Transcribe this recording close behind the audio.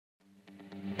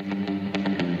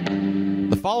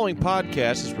The following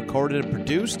podcast is recorded and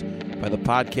produced by the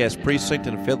Podcast Precinct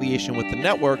in affiliation with the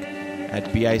network at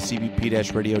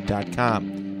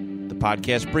bicbp-radio.com. The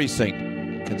Podcast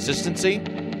Precinct. Consistency,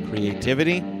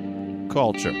 creativity,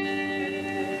 culture.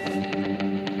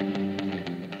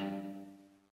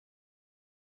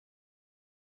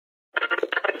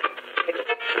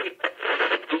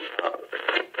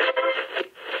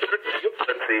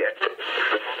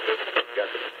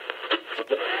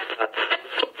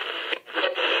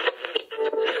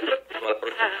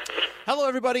 Hello,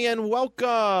 everybody, and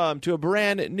welcome to a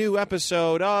brand new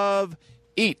episode of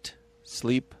Eat,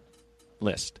 Sleep,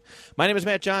 List. My name is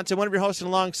Matt Johnson, one of your hosts, and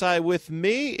alongside with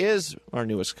me is our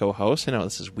newest co-host. I know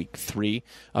this is week 3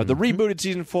 of the rebooted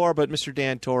season 4, but Mr.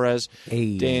 Dan Torres.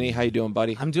 Hey. Danny, how you doing,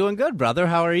 buddy? I'm doing good, brother.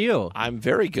 How are you? I'm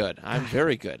very good. I'm Our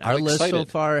excited. lists so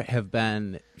far have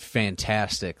been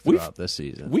fantastic throughout this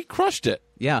season. We crushed it.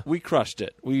 Yeah. We crushed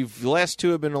it. The last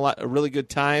two have been a really good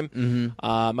time. Mm-hmm.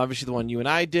 Obviously, the one you and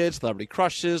I did, Celebrity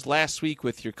Crushes, last week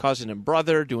with your cousin and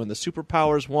brother doing the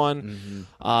Superpowers one.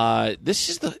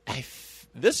 Mm-hmm.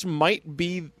 This might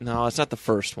be... No, it's not the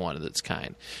first one of its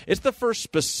kind. It's the first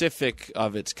specific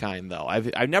of its kind, though.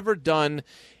 I've never done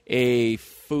a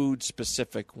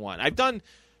food-specific one. I've done...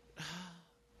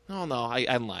 Oh, no,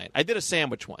 I'm lying. I did a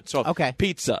sandwich one. So Okay.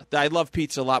 Pizza. I love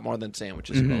pizza a lot more than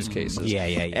sandwiches in most cases. Yeah.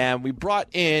 And we brought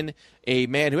in a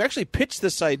man who actually pitched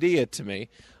this idea to me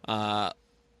last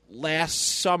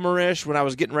summerish when I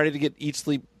was getting ready to get Eat,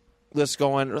 Sleep, List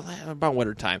going, about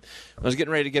winter time. I was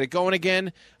getting ready to get it going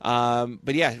again.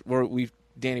 But yeah,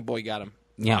 Danny Boy got him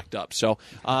locked up. So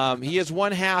he is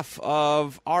one half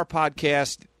of our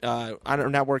podcast on our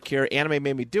network here. Anime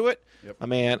Made Me Do It. Yep. My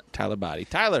man, Tyler Body.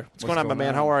 Tyler, what's going on, my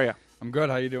man? How are you? I'm good.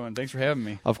 How you doing? Thanks for having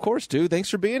me. Of course, dude. Thanks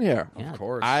for being here. Of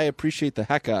course. I appreciate the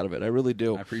heck out of it. I really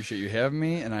do. I appreciate you having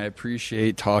me, and I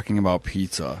appreciate talking about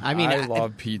pizza. I mean, I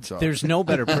love pizza. There's no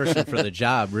better person for the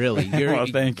job, really. Well,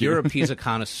 thank you. You're a pizza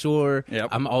connoisseur. Yep.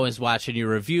 I'm always watching your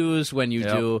reviews when you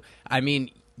do. I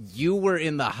mean, you were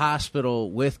in the hospital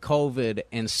with COVID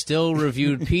and still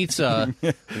reviewed pizza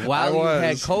while you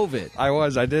had COVID.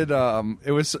 I did.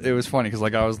 It was funny because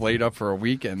I was laid up for a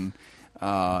week, and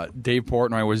Dave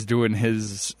Portnoy was doing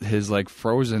his like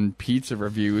frozen pizza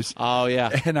reviews. Oh, yeah.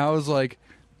 And I was like,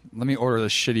 let me order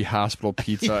this shitty hospital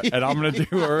pizza, and I'm going to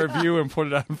do a review and put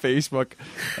it on Facebook.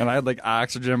 And I had like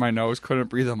oxygen in my nose, couldn't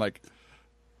breathe. I'm like,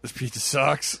 this pizza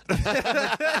sucks.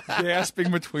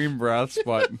 Gasping between breaths,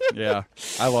 but yeah,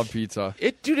 I love pizza.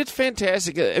 Dude, it's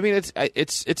fantastic. I mean,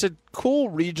 it's a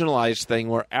cool regionalized thing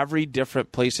where every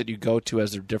different place that you go to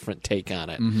has their different take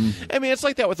on it. Mm-hmm. I mean, it's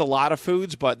like that with a lot of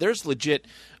foods, but there's legit,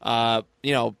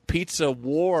 pizza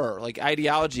war, like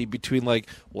ideology between like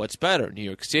what's better, New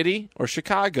York City or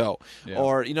Chicago,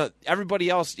 or everybody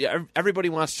else. Everybody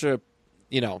wants to,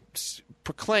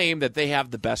 proclaim that they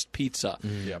have the best pizza.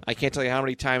 Yep. I can't tell you how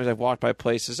many times I've walked by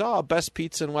places, best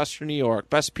pizza in Western New York,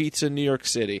 best pizza in New York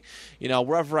City.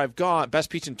 Wherever I've gone,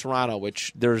 best pizza in Toronto,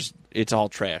 which it's all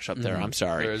trash up there. I'm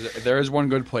sorry. There is one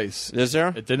good place. Is there?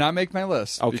 It did not make my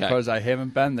list because I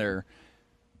haven't been there.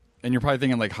 And you're probably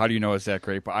thinking, like, how do you know it's that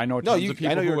great? But I know tons of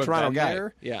people I know who you're a have Toronto been guy.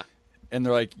 there. Yeah. And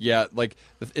they're like,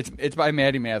 it's by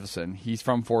Matty Matheson. He's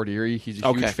from Fort Erie. He's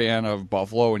a huge fan of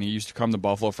Buffalo, and he used to come to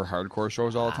Buffalo for hardcore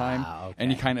shows all the time. Okay. And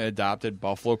he kind of adopted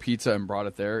Buffalo pizza and brought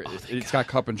it there. It's got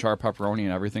cup and char pepperoni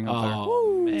and everything up there.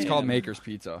 Man. It's called Maker's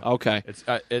Pizza. Okay. It's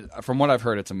from what I've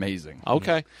heard, it's amazing.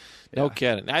 Okay. Yeah. No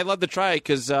kidding. I'd love to try it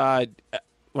because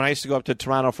when I used to go up to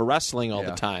Toronto for wrestling all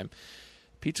the time,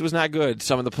 pizza was not good.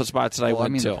 Some of the spots that I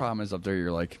went to. The problem is up there,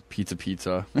 you're like pizza.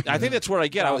 I think that's where I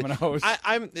get. Domino's.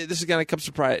 This is going to come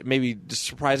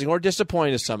surprising or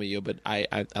disappointing to some of you, but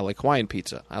I like Hawaiian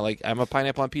pizza. I'm a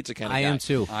pineapple on pizza kind of guy. I am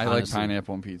too. I like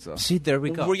pineapple and pizza. See, there we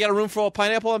go. We got a room full of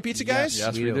pineapple on pizza, guys?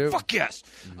 Yes, we do. Fuck yes.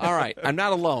 All right. I'm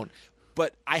not alone.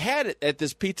 But I had it at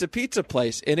this pizza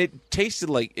place, and it tasted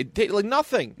like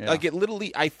nothing. Yeah. Like it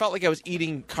literally, I felt like I was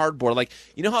eating cardboard. Like,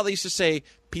 you know how they used to say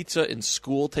pizza in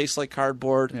school tastes like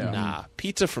cardboard? Yeah. Nah,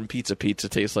 pizza from Pizza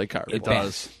tastes like cardboard. It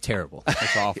does. Terrible.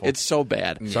 It's awful. It's so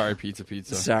bad. Sorry, Pizza.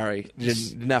 Sorry. You're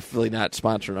definitely not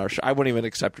sponsoring our show. I wouldn't even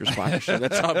accept your sponsorship.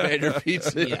 That's how bad your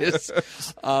pizza is.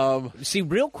 See,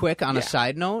 real quick on a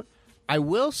side note, I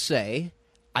will say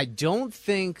I don't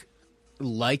think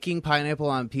liking pineapple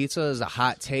on pizza is a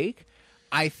hot take.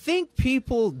 I think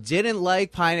people didn't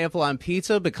like pineapple on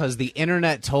pizza because the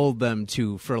internet told them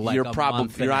to for like a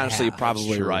month and You're a honestly half.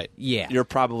 probably right. Yeah. You're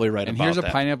probably right And about here's a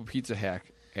that. pineapple pizza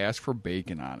hack. Ask for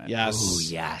bacon on it. Yes. Ooh,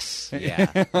 yes.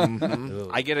 Yeah.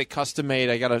 I get it custom made.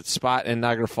 I got a spot in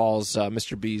Niagara Falls,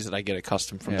 Mr. B's, that I get it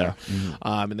custom from there.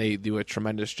 And they do a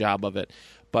tremendous job of it.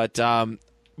 But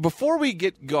before we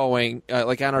get going,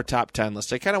 like on our top 10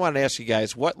 list, I kind of wanted to ask you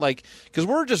guys what, like, because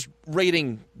we're just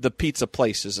rating the pizza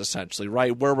places essentially,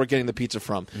 right? Where we're getting the pizza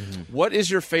from. What is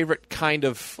your favorite kind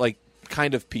of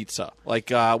pizza?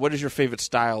 Like, what is your favorite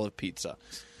style of pizza?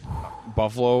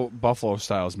 Buffalo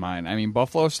style is mine. I mean,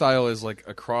 Buffalo style is like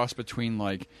a cross between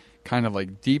like kind of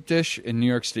like deep dish in New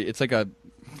York City. It's like I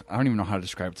don't even know how to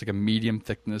describe it. It's like a medium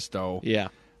thickness dough. Yeah.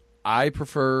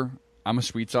 I'm a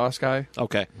sweet sauce guy.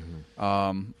 Okay.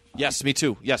 Yes, me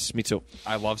too.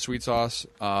 I love sweet sauce.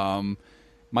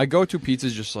 My go-to pizza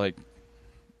is just like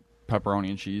pepperoni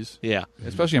and cheese. Yeah.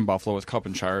 Especially in Buffalo with cup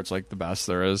and char, it's like the best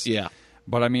there is. Yeah.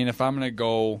 But I mean, if I'm gonna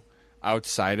go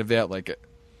outside of that, like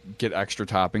get extra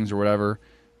toppings or whatever,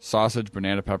 sausage,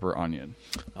 banana pepper, onion.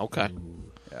 Okay.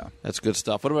 Yeah. That's good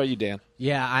stuff. What about you, Dan?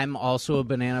 Yeah, I'm also a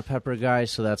banana pepper guy,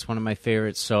 so that's one of my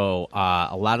favorites. So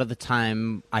a lot of the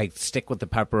time I stick with the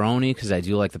pepperoni because I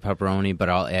do like the pepperoni, but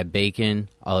I'll add bacon,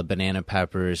 I'll add banana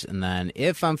peppers, and then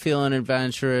if I'm feeling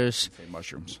adventurous... Say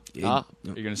mushrooms. You're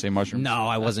going to say mushrooms? No,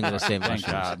 I wasn't going to say Thank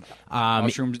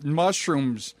mushrooms. God.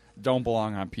 Mushrooms don't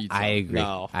belong on pizza. I agree.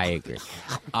 No. I agree.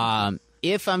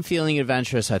 If I'm feeling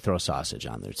adventurous, I throw sausage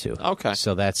on there too. Okay.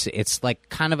 So it's like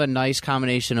kind of a nice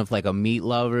combination of like a meat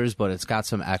lovers, but it's got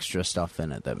some extra stuff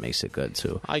in it that makes it good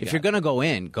too. If you're gonna go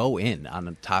in on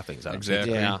the toppings. On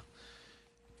Exactly. Yeah.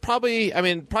 Probably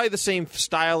the same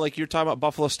style like you're talking about,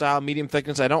 buffalo style, medium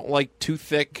thickness. I don't like too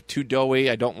thick, too doughy.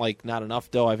 I don't like not enough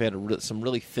dough. I've had some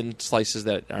really thin slices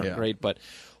that aren't great, but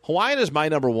Hawaiian is my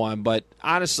number one. But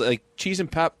honestly, like cheese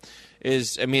and pep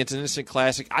it's an instant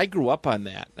classic. I grew up on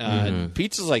that.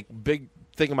 Pizza's like big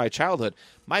thing of my childhood.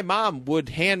 My mom would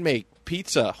hand make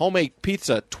homemade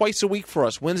pizza twice a week for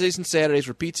us. Wednesdays and Saturdays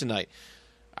were pizza night.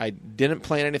 I didn't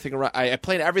plan anything around. I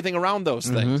planned everything around those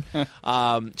things.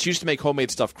 She used to make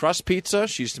homemade stuffed crust pizza.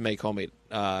 She used to make homemade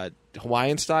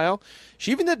Hawaiian style.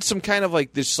 She even did some kind of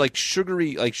like this like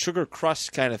sugary, like sugar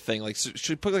crust kind of thing. Like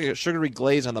she put like a sugary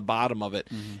glaze on the bottom of it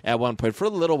at one point for a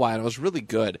little while. It was really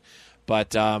good,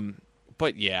 but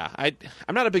yeah,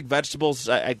 I'm not a big vegetables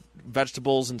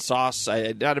and sauce.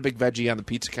 I'm not a big veggie on the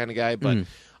pizza kind of guy, but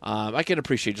I can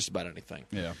appreciate just about anything.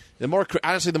 Yeah. The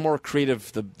more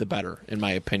creative, the better, in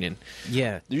my opinion.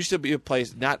 Yeah. There used to be a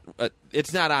place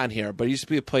it's not on here, but it used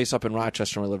to be a place up in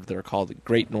Rochester when I lived there called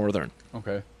Great Northern.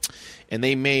 Okay. And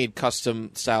they made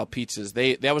custom style pizzas.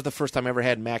 That was the first time I ever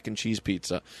had mac and cheese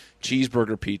pizza,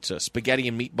 cheeseburger pizza, spaghetti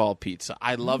and meatball pizza.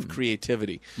 I love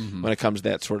creativity when it comes to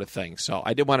that sort of thing. So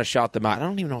I did want to shout them out. I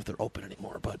don't even know if they're open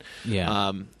anymore, but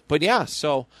yeah.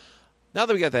 So now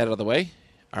that we got that out of the way,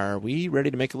 are we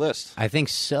ready to make a list? I think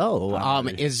so.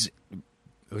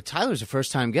 Tyler's a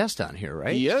first-time guest on here,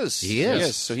 right? He is.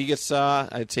 So he gets.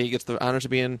 I'd say he gets the honor to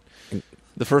be in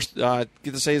the first. Get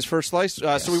to say his first slice.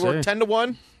 So we work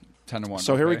 10-1. 10-1.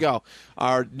 So here we go.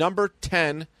 Our number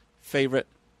 10 favorite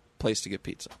place to get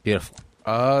pizza. Beautiful.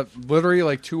 Literally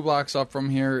like 2 blocks up from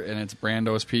here, and it's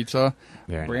Brando's Pizza.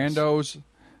 Very Brando's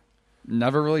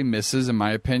never really misses, in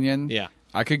my opinion. Yeah.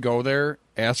 I could go there,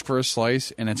 ask for a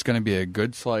slice, and it's going to be a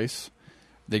good slice.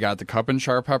 They got the cup and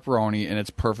char pepperoni, and it's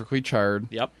perfectly charred.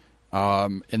 Yep.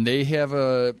 And they have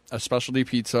a specialty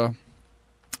pizza.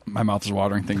 My mouth is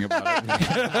watering thinking about it.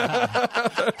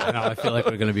 I know. I feel like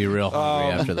we're going to be real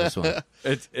hungry after this one.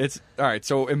 It's all right.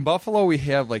 So in Buffalo, we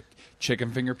have like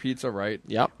chicken finger pizza, right?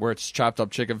 Yep. Where it's chopped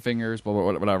up chicken fingers, blah, blah,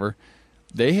 blah, whatever.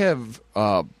 They have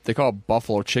they call it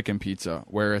Buffalo chicken pizza,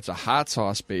 where it's a hot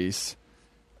sauce base,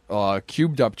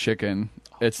 cubed up chicken.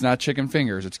 It's not chicken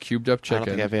fingers; it's cubed up chicken. I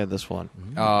don't think I've had this one.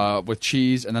 With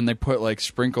cheese, and then they put like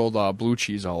sprinkled blue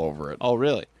cheese all over it. Oh,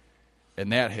 really?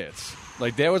 And that hits.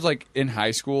 Like that was like in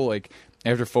high school, like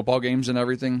after football games and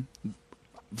everything.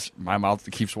 My mouth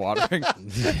keeps watering.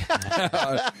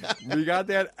 We got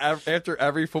that after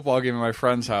every football game at my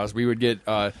friend's house. We would get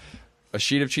a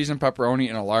sheet of cheese and pepperoni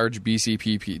and a large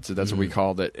BCP pizza. That's what we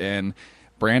called it. And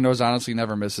Brando's honestly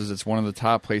never misses. It's one of the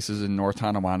top places in North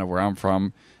Tonawanda where I'm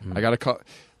from. I got to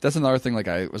that's another thing. Like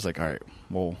I was like, all right,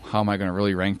 well, how am I going to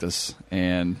really rank this?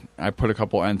 And I put a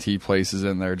couple NT places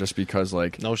in there just because,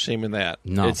 like, no shame in that.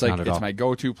 No, it's like not at it's all. my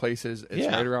go-to places. It's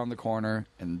Yeah. right around the corner,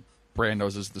 and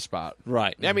Brando's is the spot.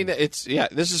 Right. I mean, this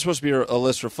is supposed to be a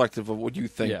list reflective of what you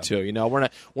think Yeah. too. You know, we're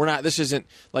not. This isn't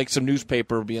like some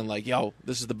newspaper being like, "Yo,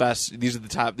 this is the best. These are the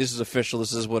top. This is official.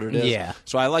 This is what it is." Yeah.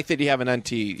 So I like that you have an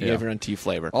NT. You Yeah. have your NT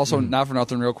flavor. Also, not for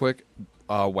nothing, real quick.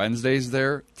 Wednesdays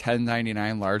there,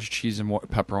 $10.99 large cheese and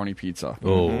pepperoni pizza.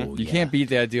 Oh, You can't beat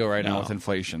that deal right now No. with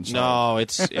inflation. So. No,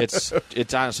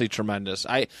 it's honestly tremendous.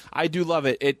 I do love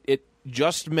it. It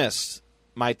just missed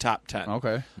my top 10.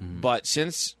 Okay. But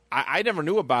since I never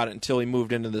knew about it until he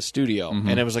moved into the studio,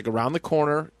 and it was like around the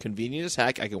corner, convenient as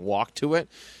heck. I could walk to it,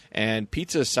 and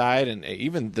pizza aside, and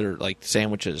even their like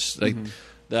sandwiches, like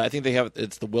I think they have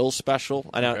it's the Will special.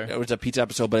 I know it's a pizza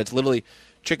episode, but it's literally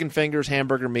chicken fingers,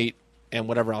 hamburger meat, and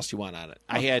whatever else you want on it.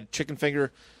 I had chicken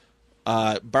finger,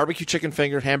 barbecue chicken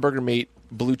finger, hamburger meat,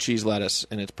 blue cheese lettuce,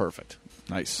 and it's perfect.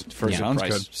 Nice. For a Sounds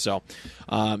price. good. So,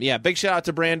 big shout out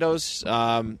to Brando's.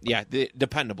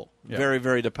 Dependable. Yeah. Very,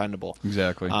 very dependable.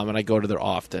 Exactly. And I go to there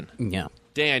often. Yeah.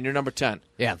 Dan, you're number 10.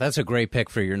 Yeah, that's a great pick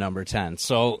for your number 10.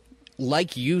 So,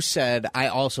 like you said, I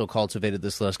also cultivated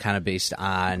this list kind of based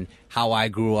on how I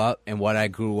grew up and what I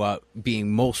grew up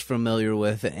being most familiar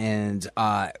with and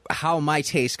how my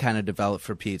taste kind of developed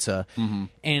for pizza. And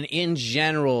in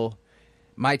general,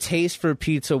 my taste for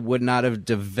pizza would not have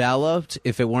developed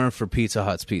if it weren't for Pizza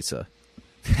Hut's pizza.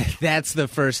 That's the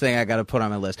first thing I got to put on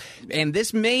my list. And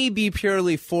this may be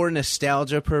purely for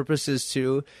nostalgia purposes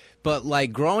too, but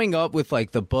like growing up with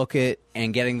like the Book It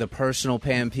and getting the personal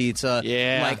pan pizza,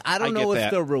 like I don't know if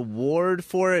the reward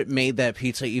for it made that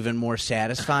pizza even more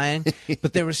satisfying,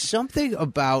 but there was something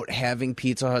about having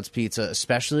Pizza Hut's pizza,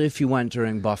 especially if you went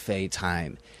during buffet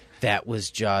time, that was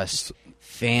just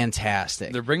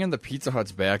fantastic. They're bringing the Pizza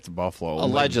Huts back to Buffalo.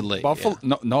 Allegedly. Like, Buffalo?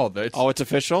 Yeah. No. It's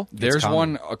official? There's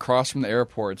one across from the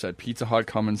airport. It said Pizza Hut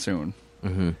coming soon.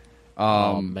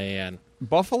 Oh, man.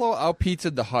 Buffalo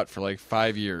out-pizzaed the Hut for like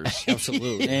 5 years.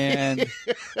 Absolutely. And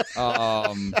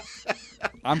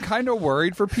I'm kind of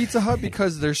worried for Pizza Hut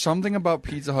because there's something about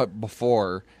Pizza Hut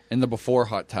before, in the before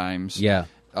Hut times. Yeah.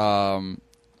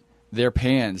 Their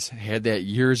pans had that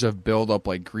years of buildup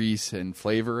like grease and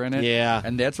flavor in it. Yeah.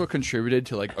 And that's what contributed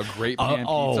to like a great pan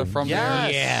pizza from yes.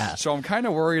 there. Yeah. So I'm kind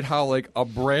of worried how like a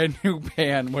brand new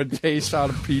pan would taste out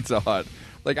of Pizza Hut.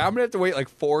 Like, I'm going to have to wait like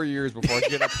 4 years before I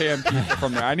can get a pan pizza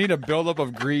from there. I need a buildup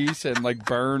of grease and like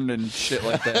burn and shit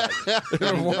like that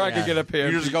before I can get a pan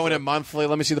You're just pizza. going in monthly.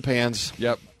 Let me see the pans.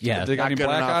 Yep. Yeah. They got any Not good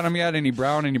black enough. on them yet? Any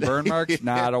brown? Any burn marks?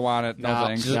 Nah, I don't want it. No, No.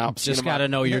 thanks. No. Just got to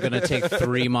know you're going to take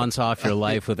 3 months off your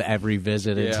life with every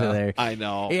visit into Yeah. there. I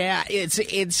know. Yeah,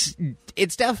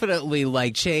 it's definitely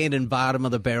like chain and bottom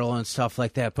of the barrel and stuff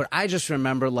like that. But I just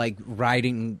remember like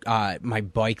riding my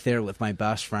bike there with my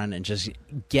best friend and just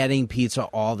getting pizza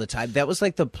all the time. That was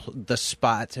like the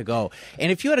spot to go.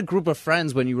 And if you had a group of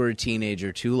friends when you were a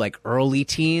teenager too, like early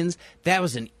teens, that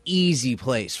was an easy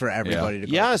place for everybody to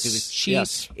go. Yes. It was cheap.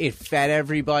 Yes. It fed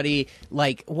everybody.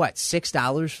 Like what,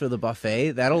 $6 for the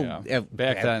buffet? That'll Yeah.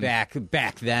 Back then.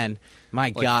 Back then.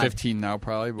 My Like God. 15 now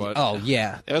probably, but Oh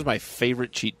yeah. That was my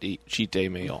favorite cheat day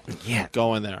meal. Yeah.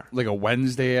 Go in there. like a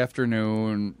Wednesday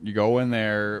afternoon, you go in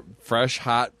there, fresh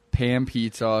hot pan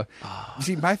pizza. You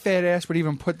see, my fat ass would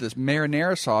even put this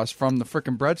marinara sauce from the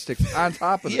frickin' breadsticks on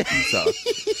top of the pizza.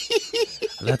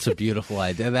 That's a beautiful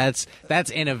idea. That's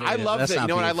innovative. I love That's that. You not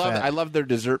know what I being love? fat. I love their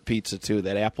dessert pizza too.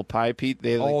 That apple pie pizza.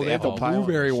 They like They have the apple pie one.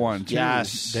 blueberry one, too.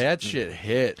 Yes. That shit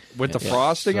hit. With the Yeah.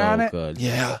 frosting So on it. good.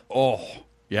 Yeah. Oh,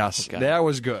 yes. Okay. That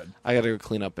was good. I got to go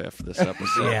clean up after this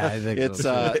episode. Yeah, I think it's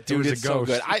so. dude, was a it's so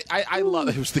ghost. good. I love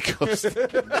it. It was the ghost.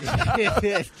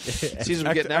 Seems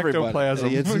we're getting everybody.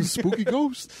 Ectoplasm. It's a spooky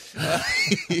ghost.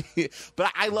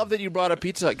 But I love that you brought up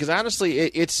Pizza Hut because honestly,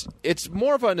 it's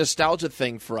more of a nostalgia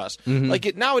thing for us.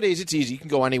 Like nowadays, it's easy. You can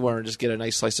go anywhere and just get a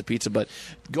nice slice of pizza. But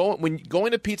going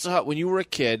to Pizza Hut when you were a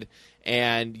kid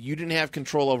and you didn't have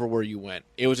control over where you went,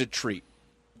 it was a treat.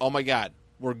 Oh my God.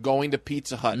 We're going to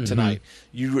Pizza Hut tonight.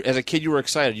 You, as a kid, you were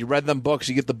excited. You read them books.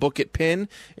 You get the Book It pin,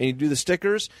 and you do the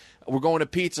stickers. We're going to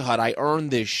Pizza Hut. I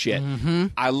earned this shit.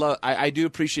 I do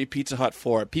appreciate Pizza Hut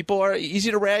for it. People are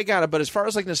easy to rag on it, but as far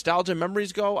as like nostalgia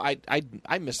memories go, I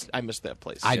miss that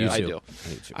place. I do I too. do.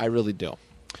 I really do.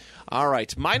 All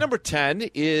right, my number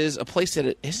 10 is a place that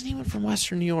it isn't even from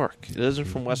Western New York. It isn't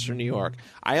from Western New York.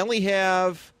 I only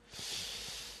have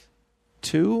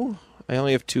two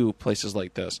places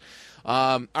like this.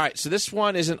 All right, so this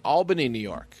one is in Albany, New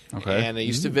York. Okay. And I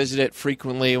used to visit it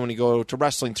frequently when you go to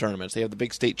wrestling tournaments. They have the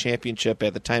big state championship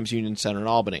at the Times Union Center in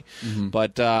Albany.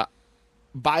 But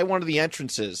by one of the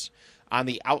entrances on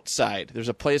the outside, there's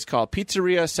a place called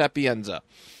Pizzeria Sapienza.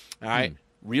 All right,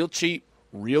 real cheap,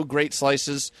 real great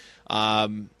slices.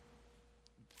 Thick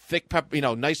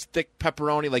nice thick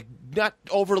pepperoni, like not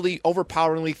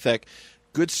overpoweringly thick.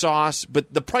 Good sauce,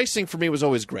 but the pricing for me was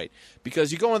always great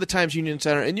because you go in the Times Union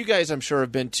Center, and you guys, I'm sure,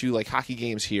 have been to like hockey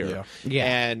games here. Yeah.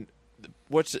 And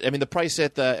the price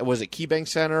at was it KeyBank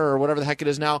Center or whatever the heck it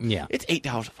is now? Yeah. It's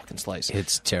 $8 a fucking slice.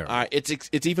 It's terrible. All right,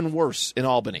 it's even worse in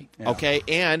Albany. Okay,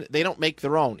 and they don't make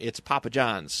their own. It's Papa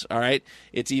John's. All right,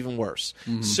 it's even worse.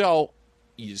 So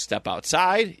you step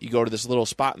outside, you go to this little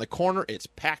spot in the corner. It's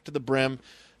packed to the brim.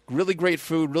 really great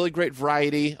food, really great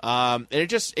variety, and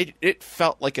it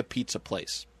felt like a pizza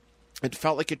place. It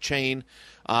felt like a chain,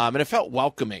 and it felt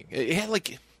welcoming. It had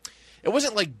like, it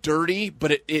wasn't like dirty,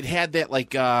 but it had that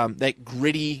like that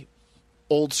gritty,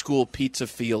 old school pizza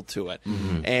feel to it,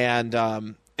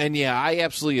 and yeah, I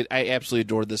absolutely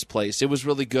adored this place. It was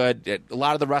really good. A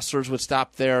lot of the wrestlers would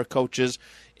stop there, coaches,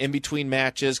 in between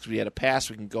matches, because we had a pass.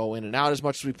 We can go in and out as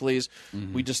much as we please.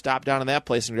 We just stopped down in that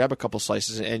place and grab a couple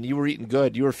slices, and you were eating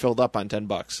good. You were filled up on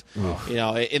 $10. You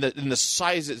know, in the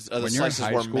sizes of the When you're in slices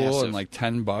high were school massive. and like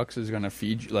 $10 is going to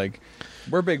feed you, like,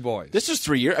 we're big boys. This was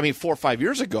 4 or 5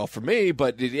 years ago for me,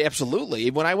 but absolutely.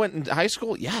 When I went into high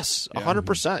school, yes,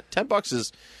 100%. $10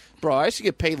 is, bro, I used to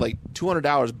get paid like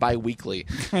 $200 bi-weekly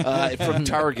from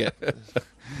Target.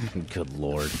 Good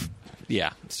Lord.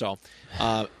 Yeah, so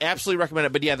absolutely recommend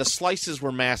it. But yeah, the slices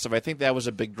were massive. I think that was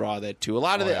a big draw of that too. A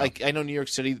lot of like I know New York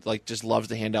City like just loves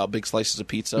to hand out big slices of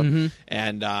pizza,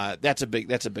 and that's a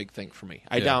big thing for me.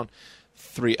 I down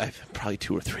probably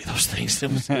 2 or 3 of those things.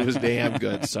 It was damn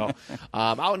good. So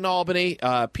out in Albany,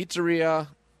 Pizzeria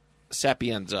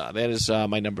Sapienza. That is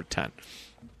my number 10.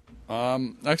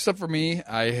 Next up for me,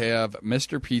 I have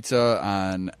Mr. Pizza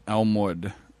on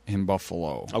Elmwood in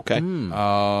Buffalo. Okay.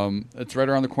 It's right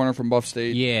around the corner from Buff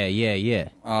State. Yeah.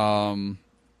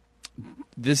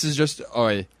 This is just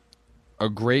a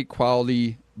great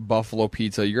quality Buffalo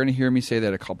pizza. You're going to hear me say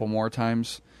that a couple more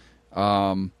times. If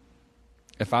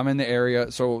I'm in the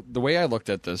area, so the way I looked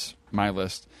at this, my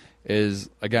list, is,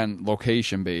 again,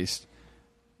 location-based.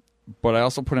 But I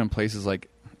also put in places like,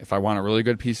 if I want a really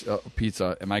good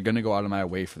pizza, am I going to go out of my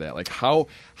way for that? Like, how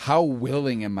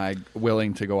willing am I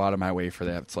to go out of my way for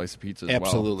that slice of pizza as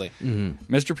Absolutely. well?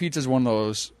 Mr. Pizza is one of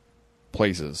those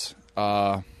places.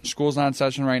 School's not in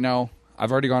session right now.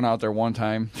 I've already gone out there one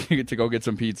time to go get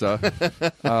some pizza.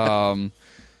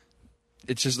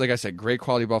 It's just, like I said, great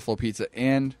quality Buffalo pizza.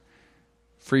 And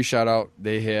free shout-out,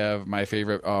 they have my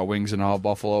favorite wings in all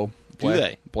Buffalo. Do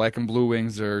they? Black and blue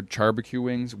wings. They're barbecue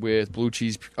wings with blue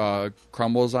cheese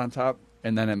crumbles on top,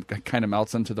 and then it kind of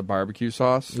melts into the barbecue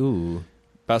sauce. Ooh.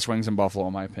 Best wings in Buffalo,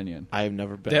 in my opinion. I have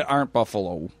never been. That aren't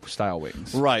Buffalo-style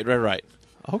wings. Right.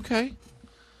 Okay.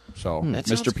 So, That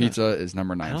sounds Mr. good. Pizza is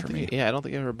number 9 for me. Yeah, I don't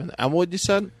think I've ever been there. Elmwood, you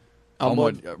said?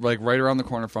 Elmwood, like right around the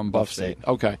corner from Buff State.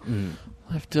 Okay.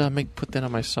 I'll have to put that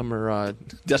on my summer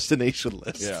destination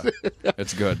list. Yeah,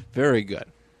 it's good. Very good.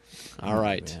 All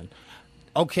right. Man.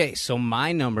 Okay, so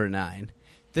my number 9.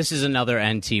 This is another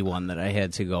NT one that I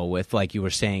had to go with. Like you were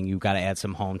saying, you've got to add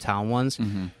some hometown ones.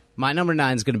 My number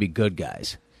 9 is going to be Good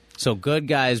Guys. So Good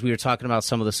Guys, we were talking about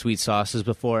some of the sweet sauces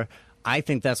before. I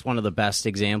think that's one of the best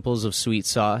examples of sweet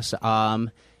sauce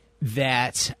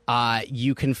that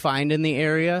you can find in the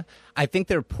area. I think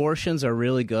their portions are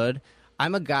really good.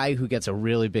 I'm a guy who gets a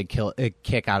really big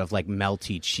kick out of like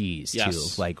melty cheese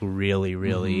too, like really,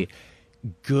 really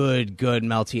good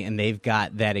melty, and they've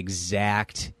got that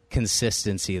exact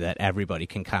consistency that everybody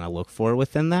can kind of look for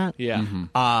within that. Yeah.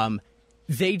 I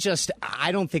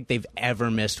don't think they've ever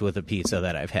missed with a pizza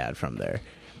that I've had from there.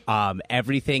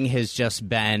 Everything has just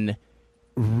been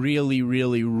really,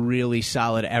 really, really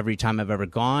solid every time I've ever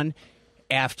gone.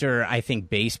 After, I think,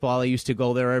 baseball, I used to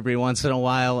go there every once in a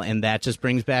while, and that just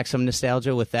brings back some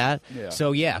nostalgia with that. Yeah.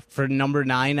 So, yeah, for number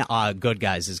 9, Good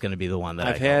Guys is going to be the one that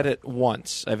I've had it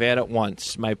once.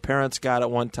 My parents got it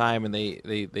one time, and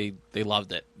they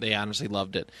loved it. They honestly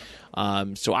loved it.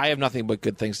 So I have nothing but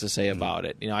good things to say about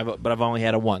it. But I've only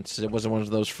had it once. It wasn't one of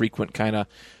those frequent kind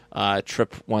of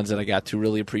trip ones that I got to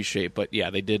really appreciate. But, yeah,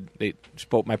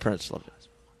 my parents loved it.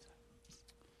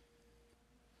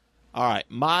 All right,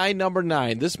 my number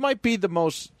 9. This might be the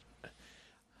most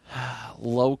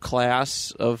low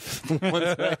class of the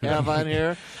ones that I have on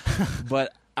here,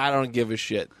 but I don't give a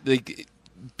shit.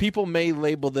 People may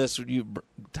label this.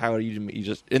 Tyler, you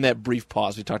just in that brief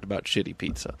pause we talked about shitty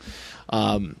pizza,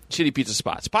 shitty pizza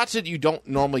spots that you don't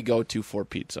normally go to for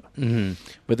pizza.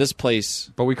 But this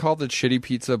place, but we called it shitty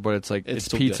pizza, but it's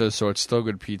pizza, good. So it's still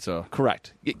good pizza.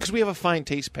 Correct, because we have a fine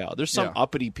taste palate. There's some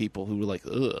uppity people who are like,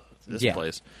 ugh, this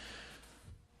place.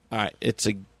 All right, it's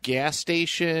a gas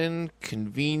station,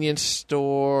 convenience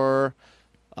store,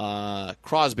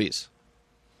 Crosby's.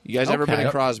 You guys ever been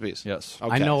to Crosby's? Yes.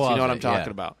 Okay. I know so you know what I'm it,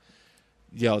 talking about.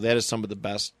 Yo, that is some of the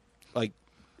best.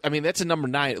 That's a number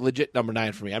 9, legit number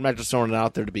 9 for me. I'm not just throwing it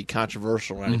out there to be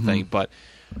controversial or anything, but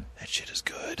that shit is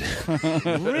good.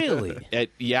 Really?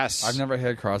 Yes. I've never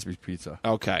had Crosby's pizza.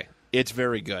 Okay. It's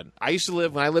very good.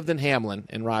 When I lived in Hamlin,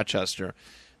 in Rochester,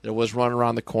 there was one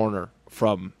around the corner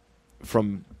from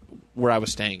where I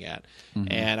was staying at,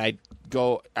 and I'd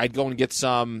go and get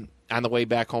some on the way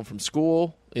back home from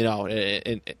school.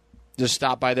 And just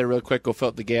stop by there real quick, go fill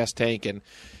up the gas tank, and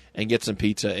get some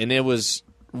pizza. And it was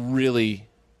really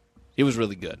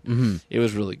good. Mm-hmm. It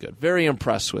was really good. Very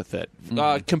impressed with it.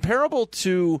 Comparable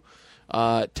to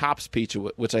Tops Pizza,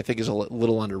 which I think is a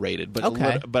little underrated,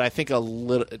 but but I think a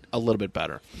little bit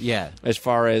better. Yeah, as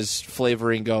far as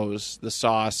flavoring goes, the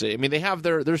sauce. I mean, they have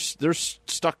they're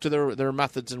stuck to their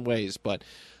methods and ways, but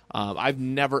I've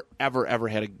never ever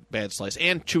had a bad slice.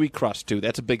 And chewy crust too.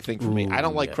 That's a big thing for me. I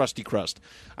don't like crusty crust.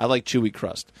 I like chewy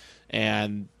crust,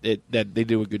 and that they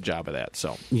do a good job of that.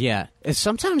 So yeah,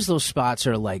 sometimes those spots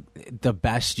are like the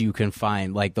best you can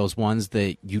find, like those ones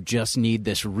that you just need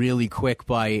this really quick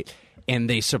bite. And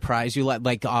they surprise you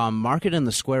like Market in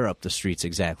the Square up the street's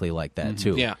exactly like that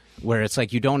too. Yeah, where it's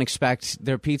like you don't expect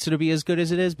their pizza to be as good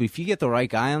as it is, but if you get the right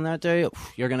guy on that day,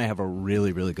 you're gonna have a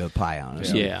really really good pie on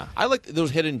it. Yeah, I like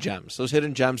those hidden gems. Those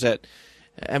hidden gems that,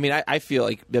 I mean, I feel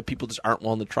like that people just aren't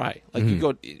willing to try. Like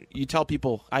you tell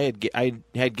people I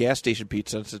had gas station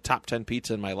pizza. It's a top 10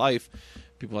 pizza in my life.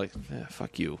 People are like,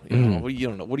 fuck you. You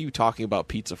don't know. What are you talking about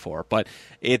pizza for? But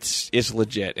it's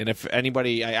legit. And if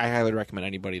anybody, I highly recommend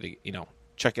anybody to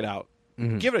check it out,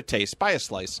 give it a taste, buy a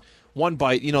slice, one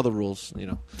bite. You know the rules.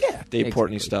 Yeah, Dave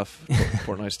Portnoy stuff,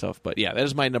 Portnoy stuff. But yeah, that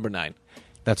is my number 9.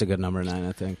 That's a good number 9,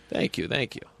 I think. Thank you.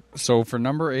 So for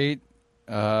number 8,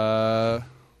 I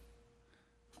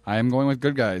am going with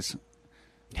Good Guys.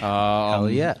 Hell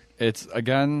yeah!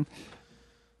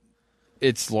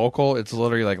 It's local. It's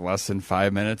literally like less than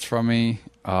 5 minutes from me.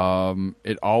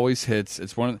 It always hits.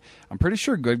 It's I'm pretty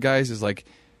sure Good Guys is like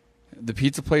the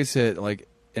pizza place that like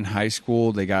in high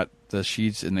school they got the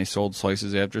sheets and they sold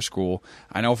slices after school.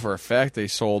 I know for a fact they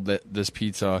sold this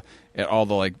pizza at all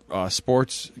the like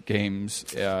sports games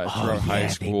throughout high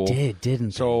school. They didn't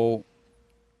they? So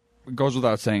it goes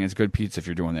without saying it's good pizza if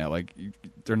you're doing that. Like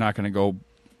they're not going to go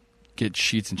get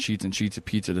sheets and sheets and sheets of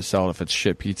pizza to sell if it's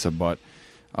shit pizza, but.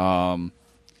 No,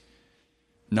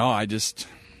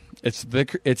 it's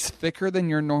thicker than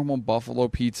your normal buffalo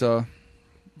pizza,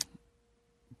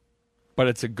 but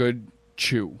it's a good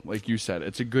chew. Like you said,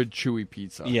 it's a good chewy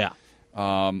pizza. Yeah.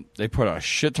 They put a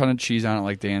shit ton of cheese on it,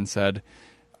 like Dan said.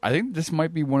 I think this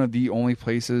might be one of the only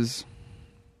places.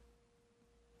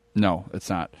 No, it's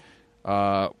not.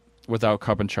 Without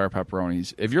cup and char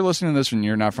pepperonis. If you're listening to this and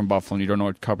you're not from Buffalo and you don't know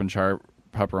what cup and char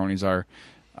pepperonis are,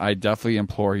 I definitely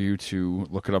implore you to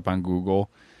look it up on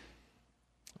Google.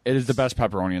 It is the best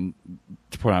pepperoni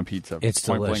to put on pizza. It's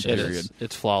delicious. Period.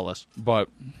 It's flawless. But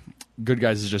Good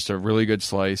Guys is just a really good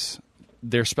slice.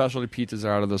 Their specialty pizzas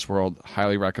are out of this world.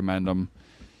 Highly recommend them.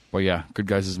 But yeah, Good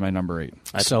Guys is my number 8.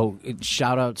 So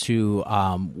shout out to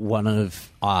one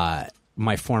of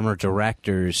my former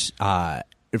directors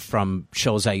from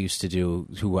shows I used to do,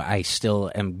 who I still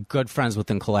am good friends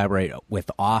with and collaborate with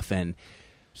often.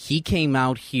 He came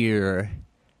out here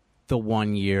the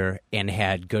one year and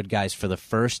had Good Guys for the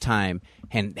first time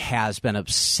and has been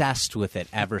obsessed with it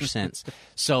ever since.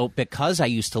 So because I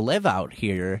used to live out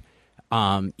here,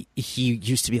 he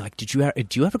used to be like, do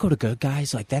you ever go to Good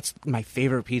Guys? Like, that's my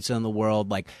favorite pizza in the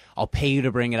world. Like, I'll pay you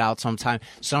to bring it out sometime.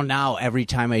 So now every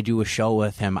time I do a show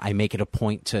with him, I make it a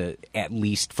point to, at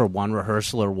least for one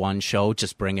rehearsal or one show,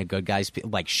 just bring a Good Guys,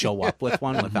 like show up with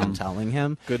one without telling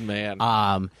him. Good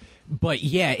man. But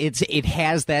yeah, it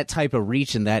has that type of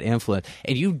reach and that influence.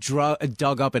 And you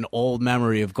dug up an old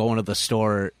memory of going to the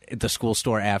school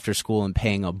store after school and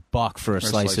paying $1 for a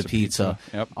slice of pizza.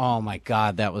 Yep. Oh my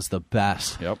God, that was the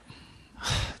best. Yep.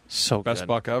 So best good.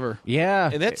 buck ever. Yeah.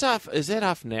 And that's off. Is that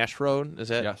off Nash Road? Is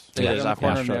that? Yes. It is off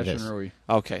Nash Road. Road.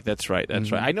 Okay, that's right.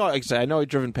 That's right. I know. I know. I've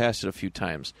driven past it a few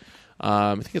times.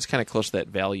 I think it's kind of close to that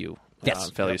Value.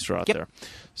 Yes. Value store out there.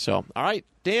 So, all right,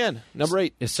 Dan, number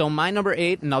 8. So my number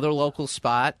 8, another local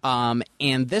spot.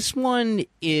 And this one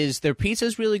is, their pizza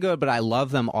is really good, but I love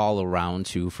them all around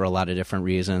too for a lot of different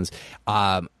reasons.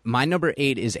 My number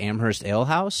 8 is Amherst Ale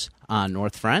House on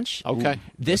North French. Okay.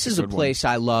 This is a place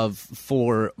I love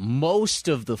for most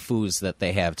of the foods that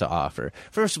they have to offer.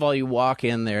 First of all, you walk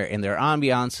in there and their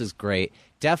ambiance is great.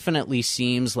 Definitely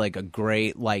seems like a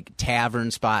great tavern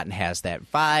spot and has that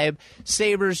vibe.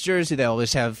 Sabres jersey, they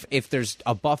always have, if there's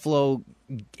a Buffalo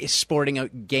sporting a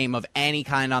game of any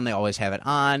kind on, they always have it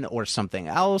on, or something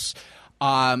else.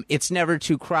 It's never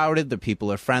too crowded. The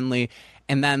people are friendly.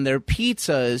 And then their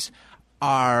pizzas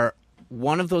are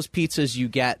one of those pizzas you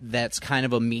get that's kind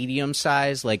of a medium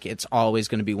size, like it's always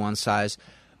going to be one size,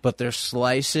 but their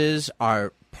slices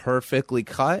are perfectly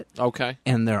cut. Okay.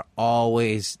 And they're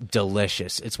always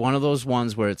delicious. It's one of those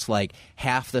ones where it's like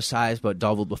half the size but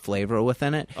double the flavor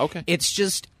within it. Okay.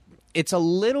 It's a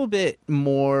little bit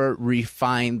more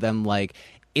refined than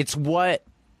it's what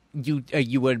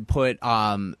you would put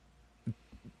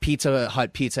Pizza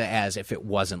Hut pizza as if it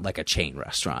wasn't like a chain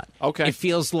restaurant. Okay. It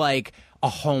feels like a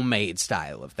homemade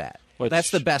style of that.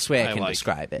 That's the best way I can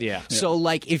describe it. Yeah. So,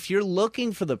 like, if you're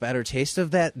looking for the better taste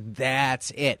of that, that's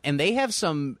it. And they have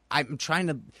some. I'm trying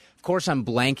to. Of course, I'm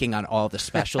blanking on all the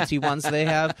specialty ones they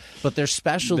have, but their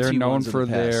specialty. They're known ones for in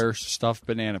the past. their stuffed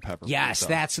banana pepper. Yes,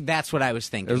 pizza. that's what I was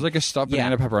thinking. There's like a stuffed Yeah.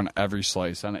 banana pepper on every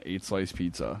slice on an 8-slice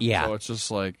pizza. Yeah. So it's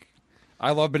just like, I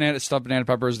love stuffed banana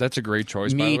peppers. That's a great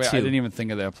choice. By Me the way, too. I didn't even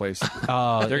think of that place.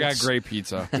 Oh, They got it's- great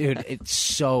pizza. Dude, it's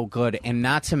so good. And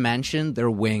not to mention, their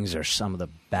wings are some of the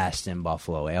best in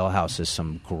Buffalo. Ale House has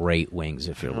some great wings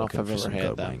if you're I don't know if looking I've for ever some had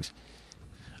good that. wings.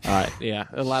 All right, yeah,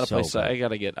 a lot of So places. good. I got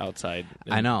to get outside.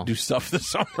 And I know. do stuff this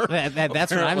summer. That's what I'm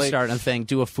Apparently. starting to think.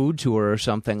 Do a food tour or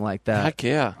something like that. Heck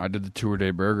yeah! I did the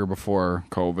 2-a-day burger before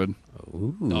COVID.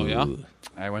 Ooh. Oh yeah.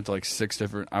 I went to like 6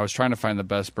 different. I was trying to find the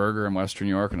best burger in Western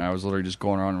New York, and I was literally just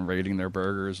going around and rating their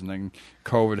burgers. And then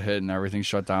COVID hit, and everything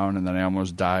shut down, and then I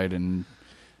almost died. And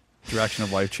direction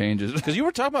of life changes. Because you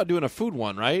were talking about doing a food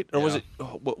one, right? Or was Yeah.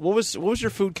 it what was your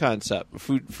food concept?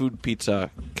 Food pizza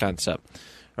concept,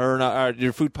 or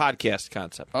your food podcast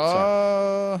concept?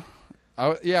 Sorry.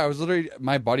 I was literally,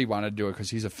 my buddy wanted to do it because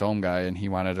he's a film guy, and he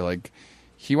wanted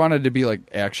to be like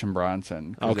Action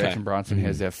Bronson. 'Cause Okay. Action Bronson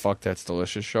has that Fuck That's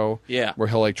Delicious show. Yeah. Where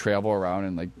he'll like travel around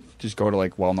and like just go to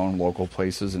like well-known local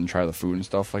places and try the food and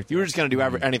stuff like that. You were just going to do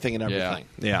anything and everything.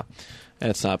 Yeah.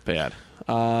 That's not bad.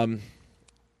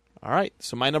 All right.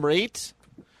 So my number 8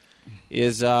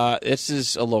 is this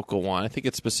is a local one. I think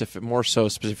it's more so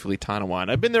specifically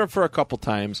Tonawanda. I've been there for a couple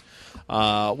times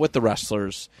with the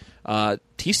wrestlers.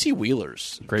 TC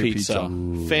Wheeler's Great pizza.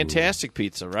 Fantastic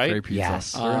pizza, right? Great pizza.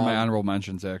 Yes. They're in my honorable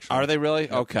mentions, actually. Are they really?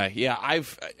 Okay. Yeah,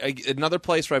 another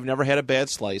place where I've never had a bad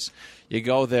slice. You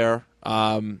go there,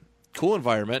 cool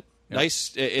environment,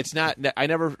 nice. It's not. I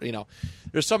never.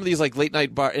 There's some of these like late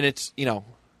night bar, and it's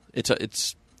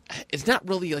it's not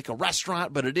really like a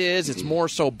restaurant, but it is. It's more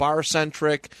so bar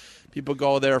centric. People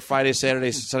go there Friday,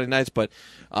 Saturday, Sunday nights, but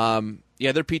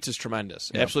yeah, their pizza's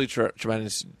tremendous. Yep. Absolutely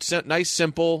tremendous. Nice,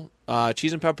 simple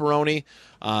cheese and pepperoni.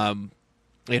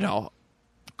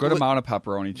 Good amount of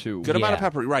pepperoni too. Good amount of Yeah.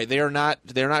 pepper, right? They're not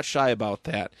shy about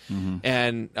that,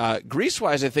 and grease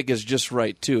wise, I think is just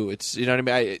right too. It's what I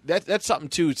mean. That's something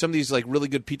too. Some of these like really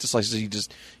good pizza slices, you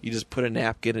just put a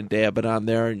napkin and dab it on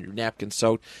there, and your napkin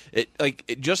soaked. It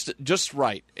just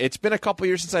right. It's been a couple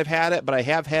years since I've had it, but I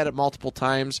have had it multiple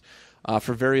times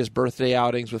for various birthday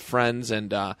outings with friends,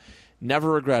 and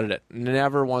never regretted it.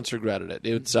 Never once regretted it.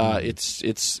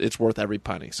 It's worth every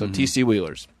penny. So TC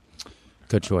Wheelers,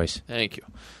 Good choice. thank you.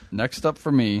 Next up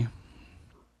for me,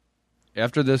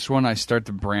 after this one, I start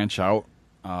to branch out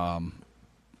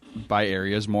by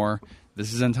areas more.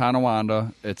 This is in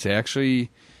Tonawanda. It's actually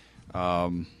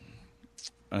an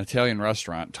Italian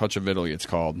restaurant, Touch of Italy it's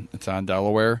called. It's on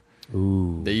Delaware.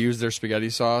 Ooh. They use their spaghetti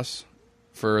sauce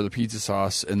for the pizza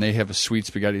sauce, and they have a sweet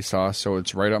spaghetti sauce, so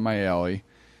it's right up my alley.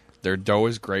 Their dough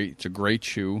is great. It's a great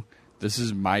chew. This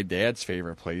is my dad's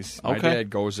favorite place. My Okay. dad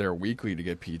goes there weekly to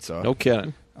get pizza. No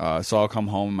kidding. So I'll come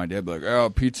home and my dad be like, "Oh,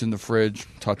 pizza in the fridge,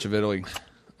 Touch of Italy."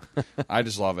 I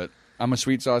just love it. I'm a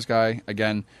sweet sauce guy.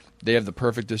 Again, they have the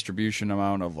perfect distribution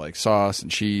amount of like sauce and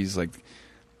cheese. Like,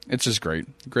 it's just great.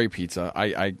 Great pizza.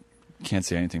 I can't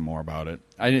say anything more about it.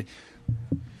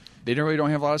 They really don't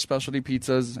have a lot of specialty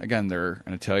pizzas. Again, they're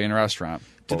an Italian restaurant.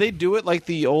 Did they do it like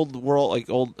the old world, like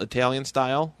old Italian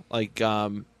style, like,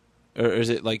 or is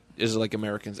it like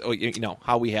Americans? Oh,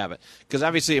 how we have it? Because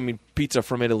obviously, I mean, pizza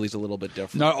from Italy is a little bit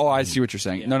different. No, I see what you're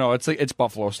saying. Yeah. No, it's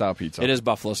Buffalo style pizza. It is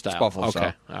Buffalo style. Buffalo okay.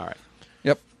 style. All right.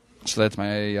 Yep. So that's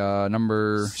my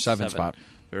number 7 spot.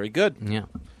 Very good. Yeah.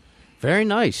 Very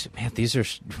nice. Man, these are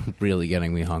really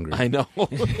getting me hungry. I know.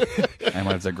 I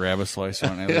might have to grab a slice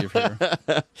when I leave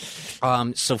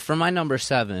here. So for my number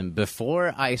 7,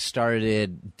 before I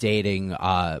started dating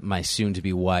my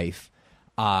soon-to-be wife,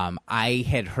 I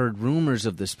had heard rumors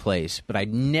of this place, but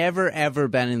I'd never, ever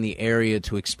been in the area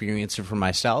to experience it for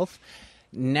myself.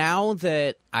 Now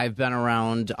that I've been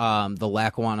around the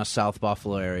Lackawanna, South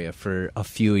Buffalo area for a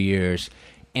few years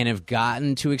and have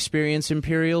gotten to experience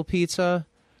Imperial Pizza,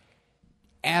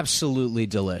 absolutely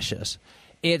delicious.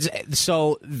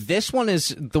 So this one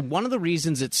is one of the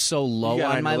reasons it's so low You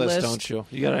got it on my your list. don't you?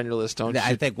 You got it on your list, don't you?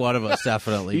 I think one of us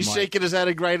definitely He's might. shaking his head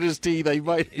and grinding his teeth. He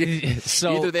might.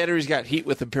 So- Either that or he's got heat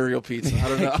with Imperial Pizza. I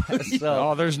don't know.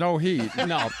 Oh, there's no heat.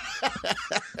 No.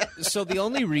 So the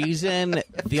only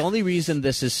reason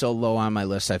this is so low on my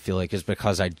list, I feel like, is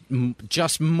because I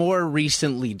just more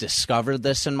recently discovered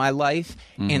this in my life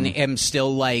and am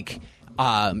still like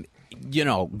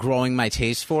growing my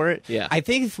taste for it. Yeah. I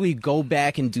think if we go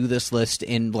back and do this list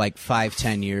in like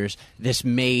 5-10 years, this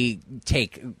may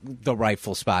take the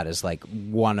rightful spot as like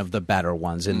one of the better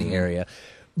ones in the area.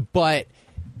 But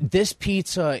this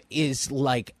pizza is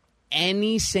like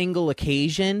any single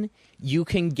occasion you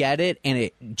can get it, and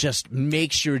it just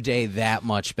makes your day that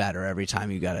much better every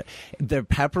time you get it. The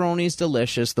pepperoni is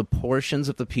delicious. The portions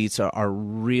of the pizza are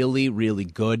really, really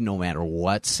good no matter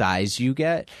what size you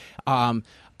get.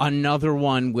 Another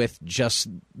one with just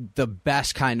the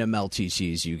best kind of melty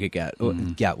cheese you could get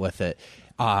with it.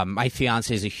 My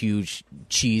fiance is a huge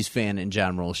cheese fan in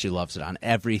general. She loves it on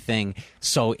everything.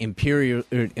 So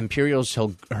Imperial's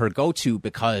her go-to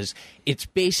because it's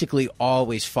basically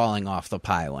always falling off the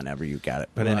pie whenever you get it,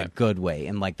 but in a good way,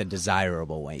 in like the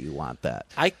desirable way you want that.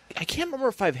 I can't remember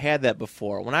if I've had that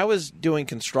before. When I was doing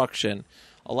construction,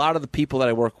 a lot of the people that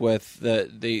I work with,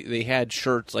 they had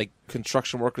shirts, like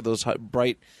construction worker, those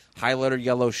bright highlighter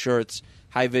yellow shirts,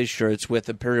 high-vis shirts with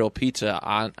Imperial Pizza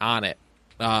on it.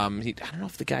 I don't know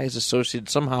if the guy is associated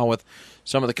somehow with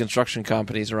some of the construction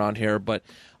companies around here, but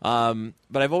I've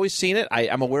always seen it.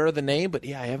 I'm aware of the name, but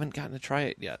yeah, I haven't gotten to try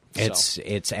it yet. So.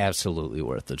 It's absolutely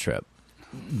worth the trip.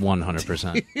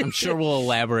 100%. I'm sure we'll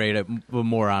elaborate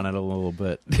more on it a little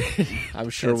bit. I'm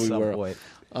sure we will. Point.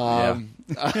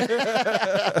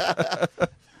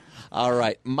 All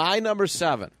right, my number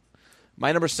seven.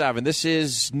 This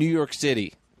is New York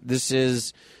City. This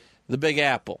is the Big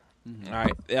Apple. All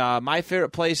right. My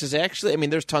favorite place is actually,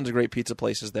 there's tons of great pizza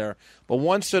places there, but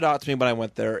one stood out to me when I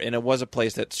went there, and it was a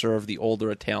place that served the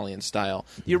older Italian style,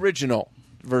 the original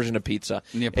version of pizza.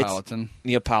 Neapolitan,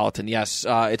 yes.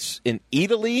 It's in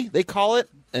Italy, they call it,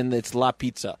 and it's La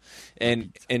Pizza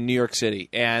in New York City.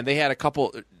 And they had a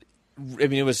couple.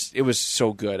 It was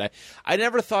so good. I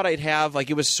never thought I'd have, like,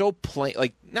 it was so plain,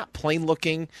 like, not plain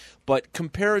looking, but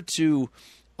compared to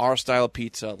our style of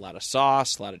pizza, a lot of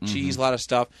sauce, a lot of cheese, a lot of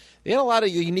stuff. They had a lot of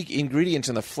unique ingredients,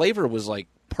 and the flavor was like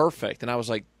perfect. And I was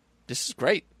like, "This is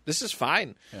great. This is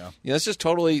fine. Yeah, this is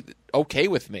totally okay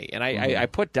with me." And I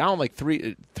put down like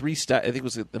three I think it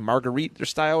was the margarita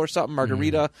style or something,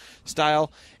 margarita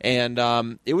style, and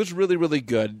it was really, really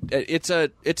good. It's a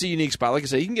unique spot. Like I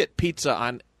said, you can get pizza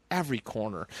on every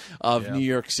corner of New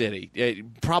York City.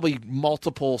 Probably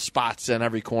multiple spots in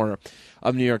every corner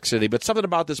of New York City. But something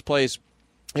about this place.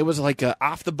 It was like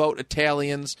off the boat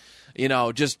Italians,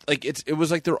 just like it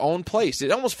was like their own place.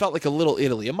 It almost felt like a Little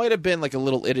Italy. It might have been like a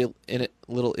Little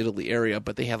Italy area,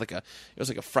 but they had it was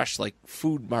like a fresh like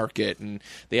food market, and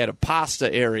they had a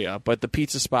pasta area. But the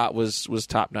pizza spot was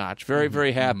top notch. Very,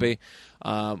 very happy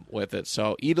with it.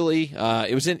 So Italy,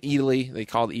 it was in Italy. They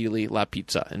called Italy La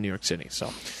Pizza in New York City. So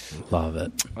love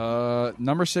it.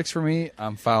 Number 6 for me.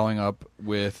 I'm following up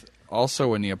with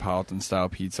also a Neapolitan style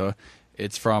pizza.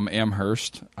 It's from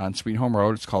Amherst on Sweet Home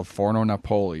Road. It's called Forno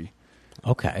Napoli.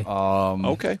 Okay.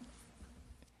 Okay.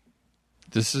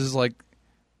 This is like,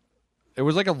 it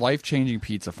was like a life-changing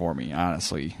pizza for me,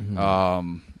 honestly.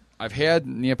 I've had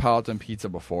Neapolitan pizza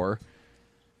before,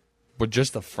 but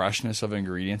just the freshness of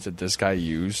ingredients that this guy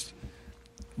used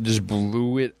just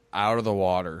blew it out of the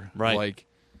water. Right. Like,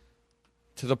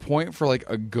 to the point for like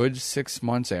a good 6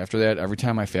 months after that, every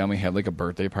time my family had like a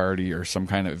birthday party or some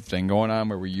kind of thing going on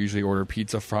where we usually order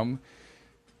pizza from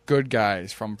Good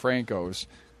Guys, from Franco's,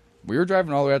 we were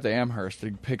driving all the way out to Amherst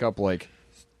to pick up like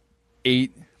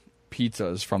 8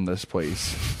 pizzas from this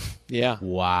place. Yeah.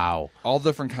 Wow. All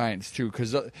different kinds too,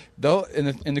 because and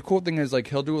the cool thing is, like,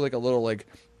 he'll do like a little like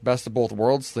best of both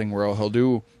worlds thing where he'll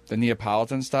do the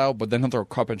Neapolitan style, but then he'll throw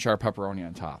cup and char pepperoni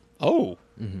on top. Oh.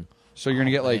 So you're gonna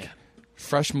get like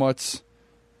fresh mutts.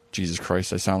 Jesus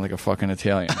Christ, I sound like a fucking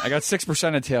Italian. I got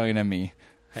 6% Italian in me.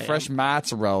 Fresh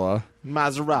mozzarella.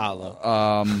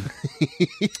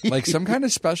 Like some kind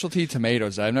of specialty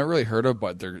tomatoes that I've never really heard of,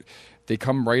 but they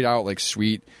come right out like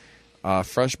sweet,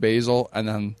 fresh basil, and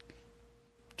then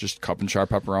just cup and char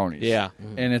pepperonis. Yeah.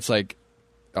 And it's like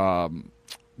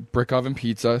brick oven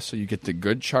pizza, so you get the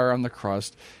good char on the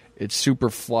crust. It's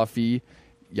super fluffy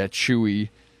yet chewy.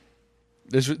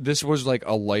 This was like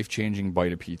a life-changing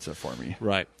bite of pizza for me.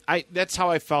 Right. That's how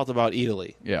I felt about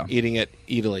Italy. Yeah. Eating at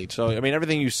Italy. So,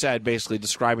 everything you said, basically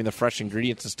describing the fresh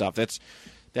ingredients and stuff, that's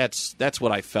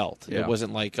what I felt. Yeah. It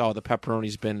wasn't like, oh, the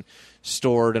pepperoni's been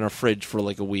stored in a fridge for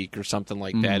like a week or something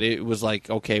like that. It was like,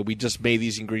 okay, we just made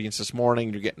these ingredients this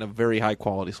morning. You're getting a very high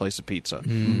quality slice of pizza,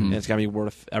 and it's gonna be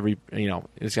worth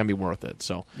it's gonna be worth it.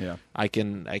 So yeah, I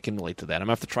can relate to that. I'm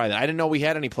gonna have to try that. I didn't know we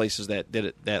had any places that did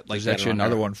it that like. There's that actually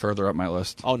another one further up my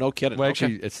list. Oh, no kidding. Well,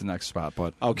 actually, it's the next spot,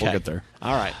 but we'll get there.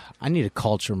 All right. I need to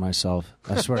culture myself.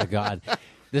 I swear to God.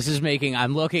 This is making.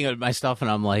 I'm looking at my stuff and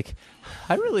I'm like,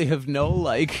 I really have no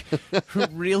like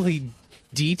really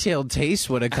detailed taste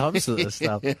when it comes to this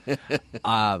stuff.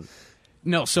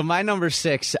 No, so my number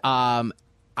 6. I'm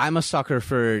a sucker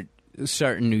for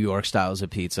certain New York styles of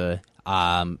pizza.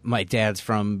 My dad's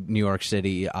from New York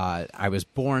City. I was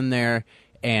born there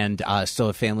and still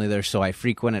have family there, so I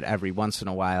frequent it every once in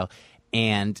a while.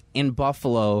 And in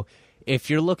Buffalo, if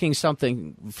you're looking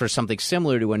for something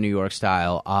similar to a New York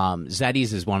style,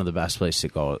 Zeddy's is one of the best places to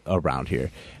go around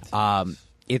here.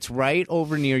 It's right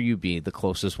over near UB, the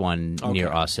closest one near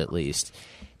us at least.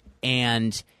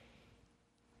 And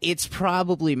it's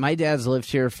probably, my dad's lived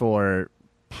here for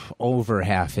over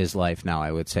half his life now,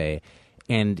 I would say.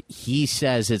 And he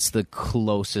says it's the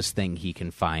closest thing he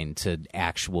can find to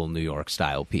actual New York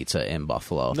style pizza in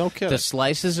Buffalo. No kidding. The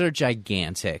slices are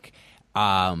gigantic.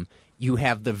 You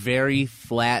have the very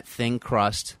flat, thin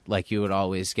crust like you would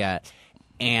always get.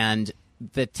 And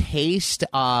the taste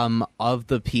of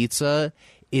the pizza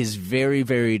is very,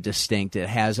 very distinct. It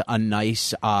has a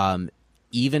nice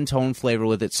even tone flavor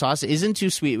with it. Sauce isn't too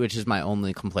sweet, which is my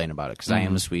only complaint about it because I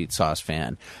am a sweet sauce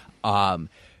fan.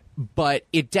 But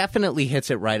it definitely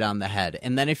hits it right on the head.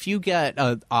 And then if you get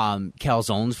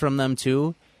calzones from them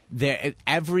too,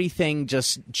 everything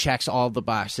just checks all the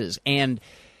boxes. And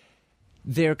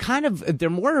they're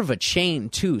more of a chain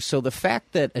too. So the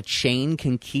fact that a chain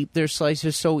can keep their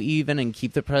slices so even and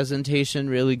keep the presentation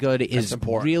really good is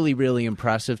really, really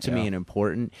impressive to me and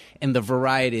important. And the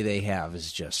variety they have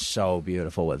is just so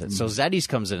beautiful with it. So Zeddy's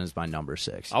comes in as my number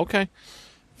 6. Okay.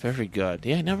 Very good.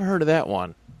 Yeah, I never heard of that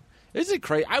one. Isn't it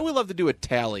crazy? I would love to do a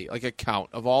tally, like a count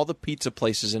of all the pizza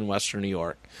places in Western New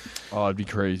York. Oh, it'd be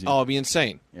crazy. Oh, it'd be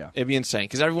insane. Yeah. It'd be insane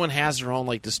because everyone has their own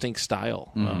like distinct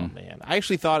style. Oh man, I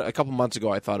actually thought a couple months ago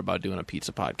I thought about doing a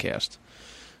pizza podcast,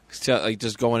 like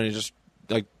just going and just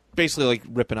like basically like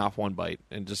ripping off one bite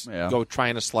and just go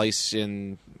trying to slice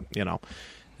in, there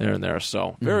and there.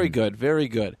 So very good, very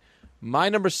good. My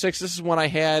number 6. This is one I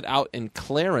had out in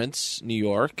Clarence, New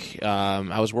York.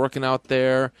 I was working out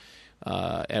there.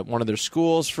 At one of their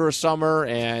schools for a summer,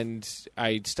 and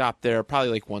I'd stop there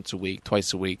probably like once a week,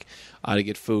 twice a week to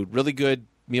get food. Really good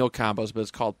meal combos, but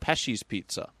it's called Pesci's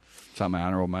Pizza. It's on my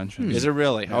honorable mention. Is it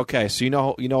really? Yeah. Okay, so you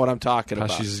know what I'm talking about.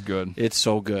 Pesci's is good. It's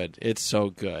so good. It's so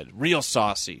good. Real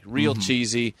saucy, real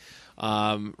cheesy,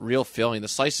 real filling. The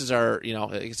slices are,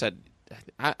 like I said,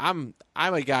 I'm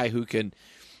a guy who can,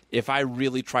 if I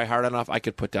really try hard enough, I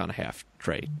could put down a half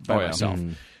tray by myself.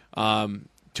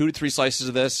 2 to 3 slices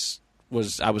of this.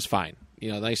 I was fine.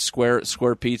 Nice square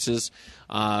pizzas.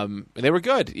 They were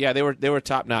good. Yeah, they were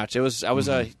top notch. I was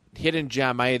a hidden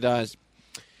gem. I had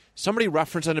somebody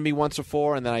referenced it to me once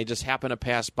before, and then I just happened to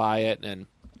pass by it. And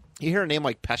you hear a name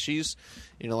like Pesci's,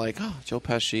 like, oh, Joe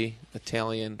Pesci,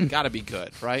 Italian, gotta be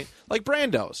good, right? Like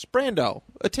Brando,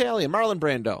 Italian, Marlon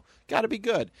Brando, gotta be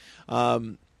good.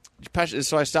 So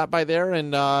I stopped by there,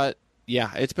 and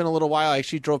yeah, it's been a little while. I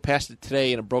actually drove past it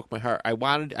today, and it broke my heart. I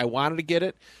wanted to get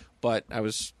it. But I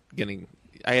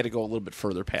had to go a little bit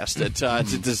further past it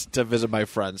to visit my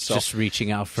friends. So just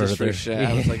reaching out further.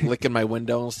 I was like licking my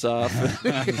window and stuff.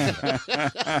 Well,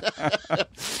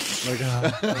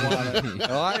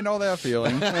 I know that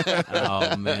feeling.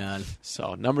 Oh man!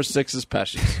 So number 6 is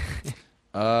Pesci's.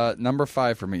 Number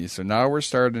 5 for me. So now we're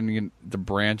starting to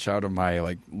branch out of my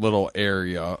like little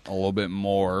area a little bit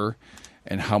more,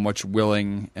 and how much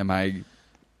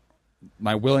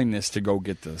my willingness to go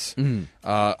get this.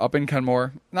 Up in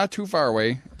Kenmore, not too far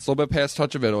away. It's a little bit past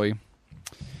Touch of Italy.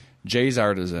 Jay's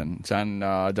Artisan. It's on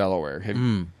Delaware.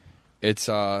 It's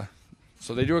so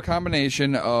they do a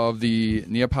combination of the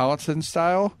Neapolitan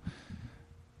style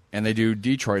and they do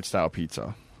Detroit style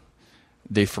pizza.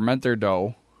 They ferment their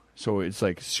dough, so it's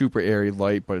like super airy,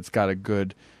 light, but it's got a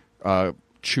good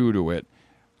chew to it.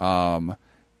 Fun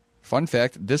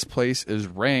fact: this place is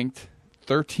ranked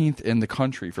 13th in the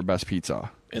country for best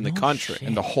pizza. In the country?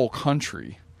 In the whole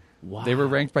country. Wow. They were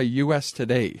ranked by US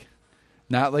Today.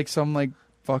 Not like some like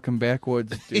fucking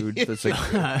backwoods dude that's like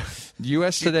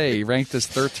US Today ranked as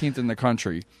 13th in the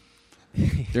country.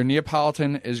 Their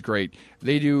Neapolitan is great.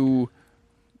 They do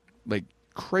like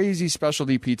crazy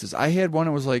specialty pizzas. I had one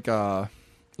that was like a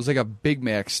Big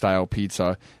Mac style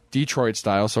pizza, Detroit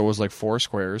style, so it was like 4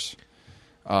 squares.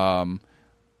 All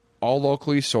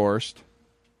locally sourced.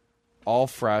 All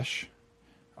fresh.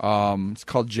 It's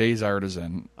called Jay's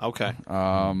Artisan. Okay.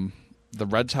 The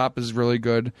red top is really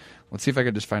good. Let's see if I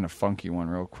could just find a funky one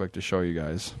real quick to show you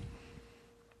guys.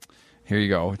 Here you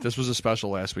go. This was a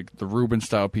special last week. The Reuben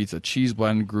style pizza, cheese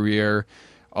blend, Gruyere,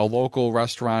 a local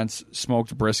restaurant's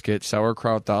smoked brisket,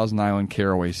 sauerkraut, Thousand Island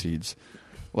caraway seeds.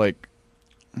 Like,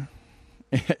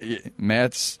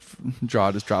 Matt's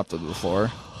jaw just dropped to the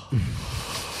floor.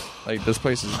 Like, this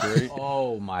place is great.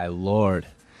 Oh, my Lord.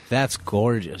 That's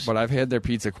gorgeous. But I've had their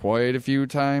pizza quite a few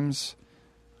times.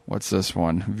 What's this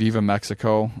one? Viva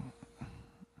Mexico.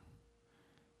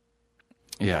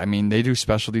 Yeah, I mean, they do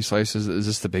specialty slices. Is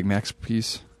this the Big Mac's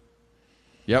piece?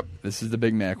 Yep, this is the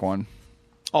Big Mac one.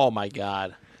 Oh, my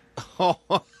God.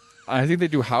 I think they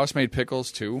do house-made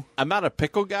pickles, too. I'm not a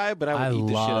pickle guy, but I would eat the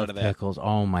shit out of that. Pickles.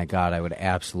 Oh, my God. I would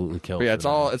absolutely kill But yeah,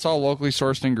 for it's all locally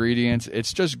sourced ingredients.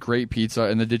 It's just great pizza.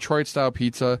 And the Detroit-style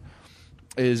pizza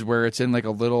is where it's in like a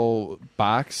little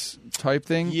box type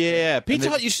thing. Yeah, Pizza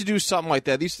Hut used to do something like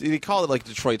that. They call it like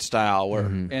Detroit style, where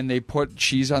And they put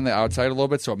cheese on the outside a little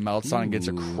bit so it melts on and gets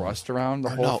a crust around the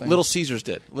whole thing. Little Caesars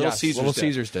did. Little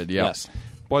Caesars did, yeah. Yes.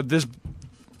 But this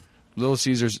Little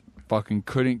Caesars fucking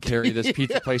couldn't carry this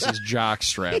pizza place's jock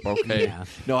strap, okay? Yeah.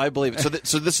 No, I believe it.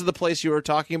 So this is the place you were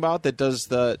talking about that does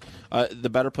the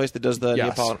better place that does the Yes.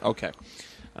 Neapolitan? Okay.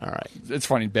 All right. It's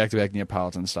funny, back-to-back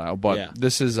Neapolitan style. But Yeah.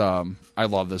 this is, I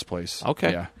love this place.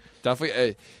 Okay. Yeah.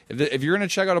 Definitely. If you're going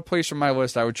to check out a place from my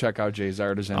list, I would check out Jay's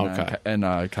Artisan Okay.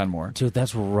 and Kenmore. Dude,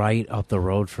 that's right up the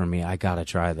road for me. I got to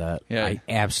try that. Yeah. I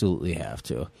absolutely have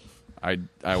to. I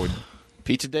would.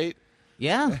 Pizza date?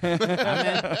 Yeah.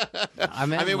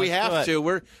 I'm in. I mean, we Let's have do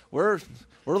it. to.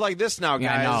 We're like this now,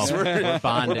 guys. Yeah, I know. We're We're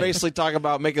bonded. basically talking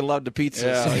about making love to pizza,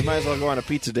 Yeah. so you might as well go on a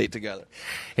pizza date together.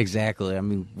 Exactly. I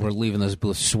mean, we're leaving this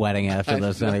booth sweating after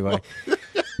this anyway. Show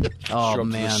Oh, up to the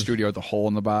man. studio with the hole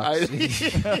in the box.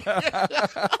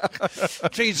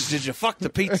 Jesus, did you fuck the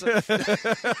pizza?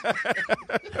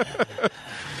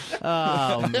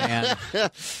 Oh, man.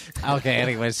 Okay,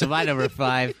 anyway, so my number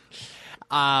 5.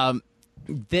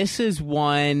 This is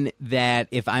one that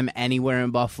if I'm anywhere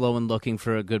in Buffalo and looking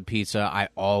for a good pizza, I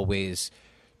always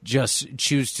just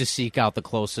choose to seek out the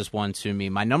closest one to me.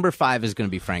 My number 5 is going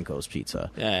to be Franco's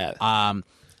Pizza. Yeah. I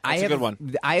That's a have, good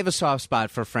one. I have a soft spot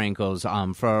for Franco's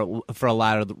for a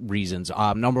lot of the reasons.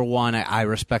 Number one, I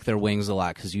respect their wings a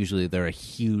lot because usually they're a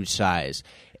huge size,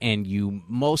 and you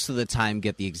most of the time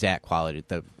get the exact quality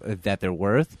that they're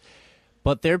worth.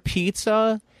 But their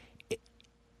pizza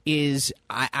is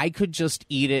I could just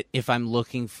eat it if I'm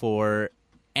looking for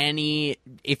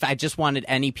if I just wanted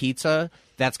any pizza.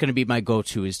 That's going to be my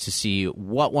go-to, is to see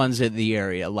what one's in the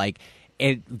area. Like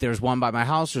there's one by my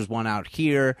house, there's one out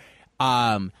here.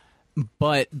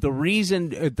 But the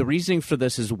reasoning for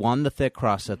this is, one, the thick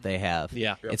crust that they have.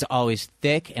 Yeah. Yep. It's always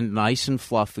thick and nice and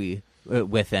fluffy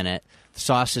within it. The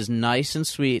sauce is nice and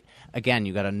sweet. Again,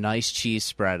 you got a nice cheese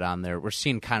spread on there. We're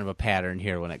seeing kind of a pattern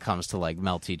here when it comes to like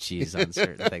melty cheese on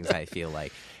certain things, I feel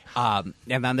like. And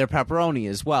then their pepperoni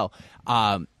as well.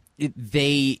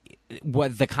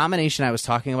 The combination I was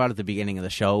talking about at the beginning of the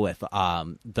show with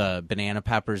the banana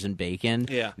peppers and bacon,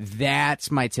 Yeah.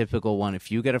 that's my typical one. If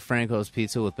you get a Franco's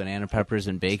pizza with banana peppers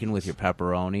and bacon with your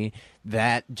pepperoni,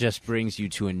 that just brings you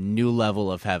to a new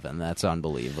level of heaven. That's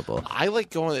unbelievable. I like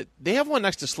going. They have one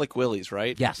next to Slick Willie's,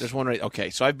 right? Yes. There's one right. Okay,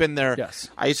 so I've been there. Yes.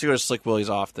 I used to go to Slick Willie's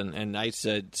often, and I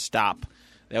said stop.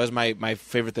 That was my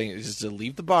favorite thing, is to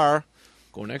leave the bar,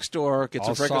 go next door, get some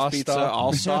All Franco's sauced pizza, up.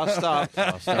 all sauced up,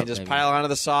 and just maybe. pile onto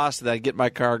the sauce, and then get in my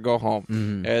car, go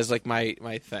home. It was like my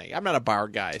thing. I'm not a bar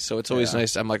guy, so it's always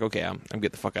nice. I'm like, okay, I'm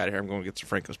getting the fuck out of here. I'm going to get some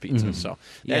Franco's pizza. So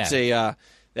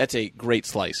that's a great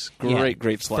slice.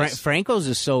 Great slice. Franco's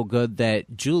is so good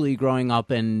that Julie, growing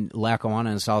up in Lackawanna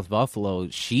in South Buffalo,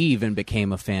 she even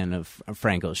became a fan of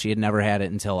Franco's. She had never had it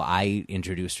until I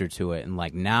introduced her to it, and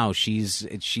like now she's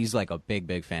like a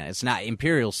big fan. It's not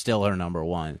Imperial's still her number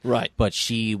one, Right. But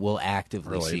she will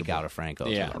actively seek out a Franco's.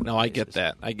 Yeah, on a no, I get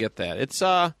that.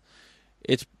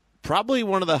 It's probably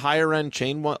one of the higher end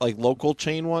chain like local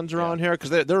chain ones around here,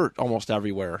 because they're almost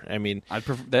everywhere. I mean, I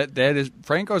prefer that is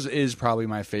Franco's is probably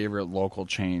my favorite local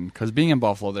chain, because being in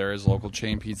Buffalo, there is local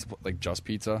chain pizza like Just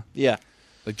Pizza. yeah.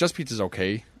 Like Just Pizza's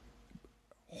okay.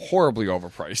 Horribly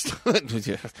overpriced.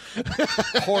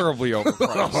 Horribly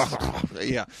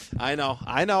overpriced. Yeah, I know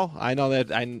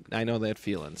that. I know that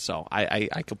feeling. So I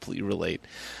completely relate.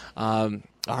 All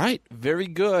right, very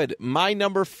good. My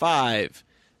number 5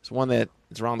 is one that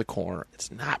is around the corner. It's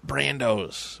not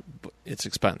Brando's, but it's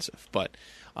expensive. But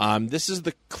this is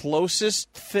the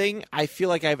closest thing I feel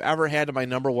like I've ever had to my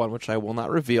number 1, which I will not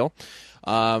reveal.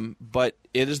 But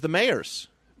it is the Mayor's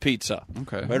Pizza.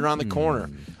 Okay. Right around the corner.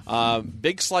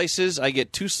 Big slices. I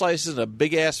get 2 slices and a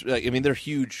big ass. I mean, they're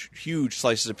huge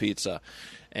slices of pizza,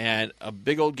 and a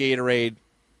big old Gatorade,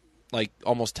 like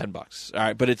almost $10. All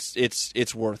right, but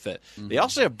it's worth it. They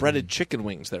also have breaded chicken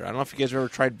wings there. I don't know if you guys have ever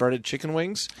tried breaded chicken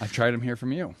wings. I've tried them here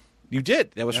from you. You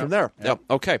did. That was from there. Yep.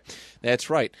 Okay. That's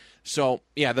right. So,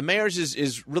 yeah, the Mayor's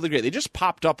is really great. They just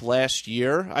popped up last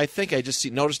year. I think I just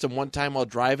noticed them one time while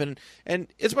driving. And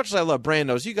as much as I love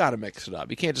Brando's, you got to mix it up.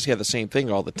 You can't just have the same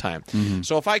thing all the time. Mm-hmm.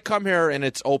 So if I come here and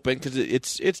it's open, because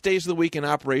it's days of the week in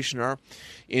operation are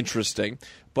interesting.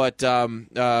 But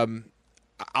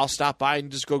I'll stop by and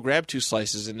just go grab 2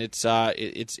 slices. And it's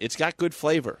got good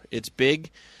flavor. It's big.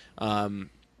 Again,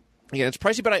 it's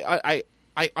pricey, but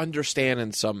I understand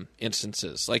in some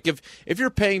instances. Like if you're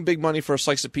paying big money for a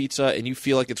slice of pizza and you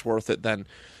feel like it's worth it, then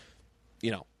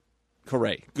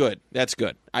hooray, good. That's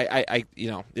good.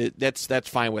 That's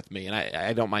fine with me, and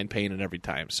I don't mind paying it every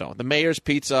time. So the Mayor's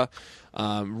Pizza,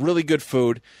 really good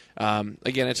food.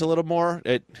 Again, it's a little more.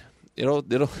 It'll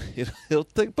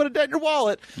put a dent in your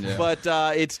wallet, but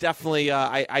it's definitely.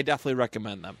 I definitely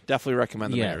recommend them. Definitely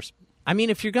recommend the Mayor's. I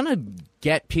mean, if you're gonna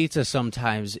get pizza,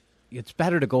 sometimes it's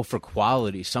better to go for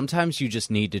quality. Sometimes you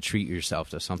just need to treat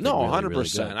yourself to something. No,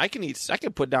 100%. Really I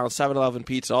can put down 7-Eleven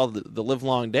pizza all the live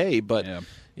long day, but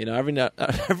every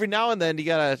now and then you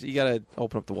gotta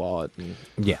open up the wallet.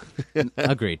 Yeah,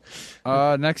 agreed.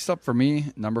 Next up for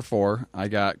me, number 4, I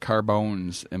got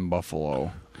Carbones in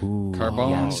Buffalo. Ooh,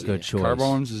 Carbones, yes, good choice.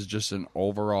 Carbones is just an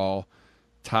overall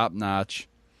top notch.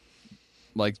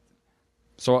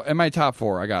 So in my top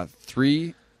 4, I got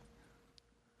 3.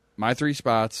 My 3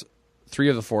 spots. 3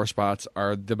 of the 4 spots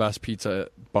are the best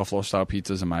Buffalo style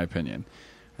pizzas in my opinion,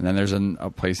 and then there's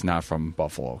a place not from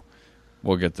Buffalo.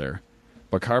 We'll get there,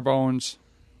 but Carbones.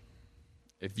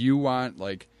 If you want,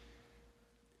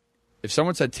 if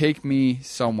someone said take me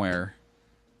somewhere,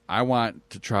 I want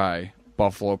to try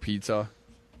Buffalo pizza,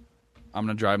 I'm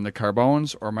gonna drive them to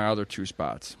Carbones or my other 2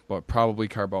 spots, but probably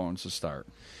Carbones to start.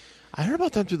 I heard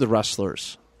about them through the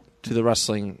wrestlers, to the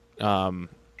wrestling.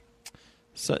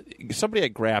 So somebody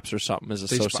at Graps or something is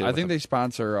associated. I think they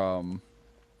sponsor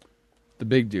the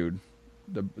big dude,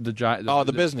 the giant.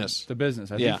 The business. The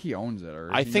business. I think he owns it.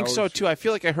 I think so too. I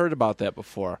feel like I heard about that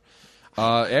before.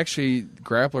 Actually,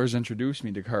 Grapplers introduced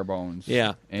me to Carbones.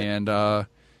 Yeah, and I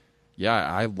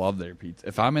love their pizza.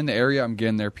 If I'm in the area, I'm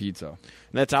getting their pizza. And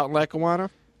that's out in Lackawanna.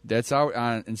 That's out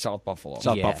in South Buffalo.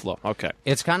 Buffalo. Okay.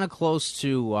 It's kind of close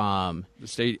to the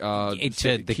state to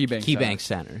the KeyBank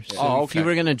Center. So okay. If you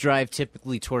were going to drive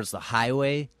typically towards the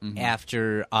highway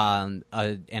after an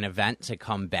event to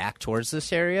come back towards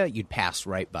this area, you'd pass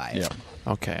right by it.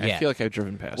 Yeah. Okay. I feel like I've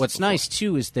driven past. What's nice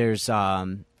too is there's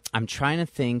I'm trying to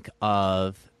think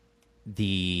of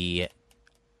the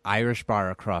Irish bar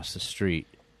across the street.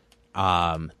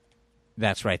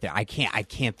 That's right there. I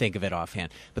can't think of it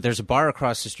offhand. But there's a bar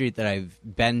across the street that I've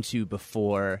been to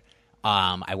before.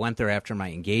 I went there after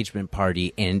my engagement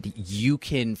party, and you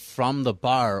can, from the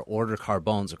bar, order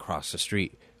Carbones across the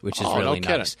street, which is really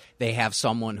nice. They have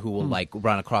someone who will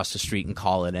run across the street and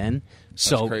call it in.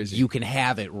 So you can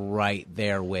have it right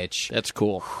there, which... That's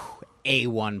cool.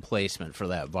 A1 placement for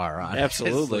that bar, honestly.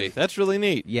 Absolutely. That's really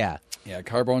neat. Yeah. Yeah,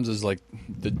 Carbones is like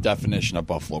the definition of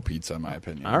Buffalo pizza, in my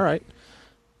opinion. All right.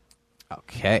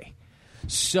 Okay.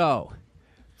 So,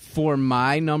 for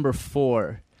my number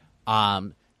 4,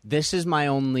 this is my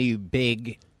only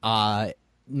big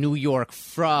New York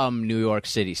from New York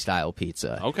City style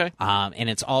pizza. Okay. And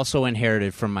it's also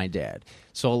inherited from my dad.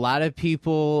 So a lot of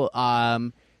people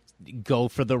go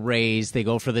for the Rays. They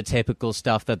go for the typical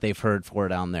stuff that they've heard for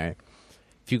down there.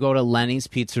 If you go to Lenny's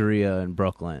Pizzeria in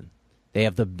Brooklyn, they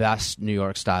have the best New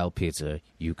York style pizza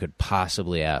you could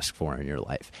possibly ask for in your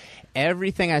life.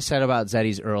 Everything I said about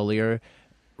Zeddy's earlier,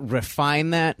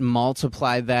 refine that,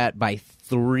 multiply that by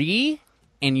 3,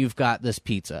 and you've got this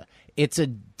pizza. It's a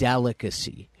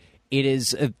delicacy. It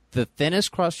is the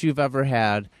thinnest crust you've ever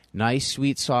had, nice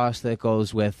sweet sauce that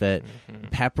goes with it.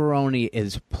 Pepperoni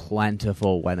is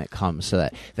plentiful when it comes to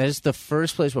that. That is the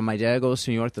first place, when my dad goes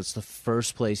to New York, that's the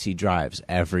first place he drives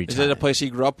every time. Is it a place he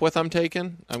grew up with, I'm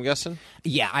guessing?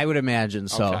 Yeah, I would imagine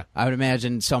so. Okay. I would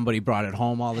imagine somebody brought it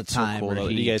home all the time. So cool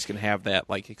that you guys can have that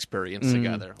experience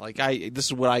together. This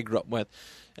is what I grew up with.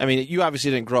 I mean, you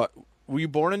obviously didn't grow up. Were you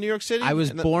born in New York City? I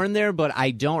was born there, but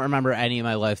I don't remember any of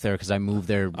my life there because I moved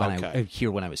there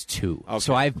when I was 2. Okay.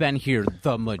 So I've been here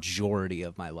the majority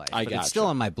of my life. But it's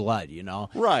still in my blood, you know?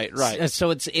 Right. So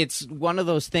it's one of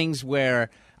those things where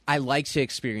I like to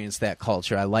experience that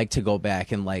culture. I like to go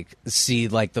back and see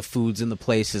the foods and the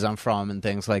places I'm from and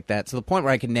things like that, to the point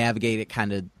where I can navigate it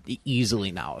kind of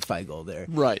easily now if I go there.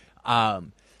 Right.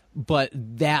 But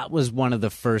that was one of the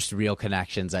first real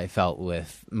connections I felt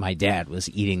with my dad, was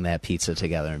eating that pizza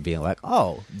together and being like,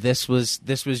 oh, this was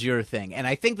your thing. And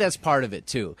I think that's part of it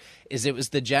too, is it was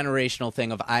the generational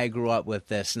thing of, I grew up with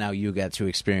this, now you get to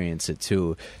experience it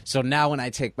too. So now when I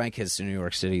take my kids to New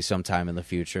York City sometime in the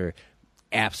future,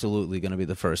 absolutely going to be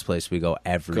the first place we go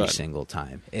every single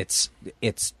time. It's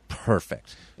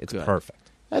perfect. It's perfect.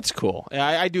 That's cool.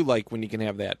 I do like when you can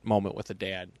have that moment with a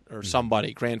dad or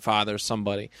somebody, grandfather,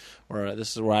 somebody, or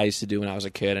this is what I used to do when I was a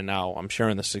kid, and now I'm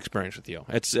sharing this experience with you.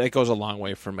 It goes a long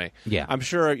way for me. Yeah. I'm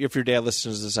sure if your dad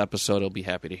listens to this episode, he'll be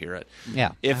happy to hear it.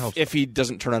 Yeah. If he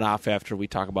doesn't turn it off after we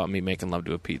talk about me making love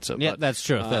to a pizza. Yeah, but, that's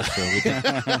true. That's true.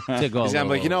 We did go I'm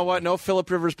like, you know what? No Phillip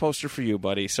Rivers poster for you,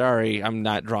 buddy. Sorry, I'm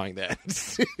not drawing that.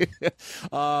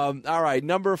 All right,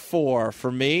 number 4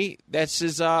 for me. This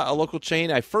is a local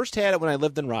chain. I first had it when I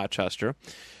lived in Rochester,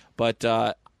 but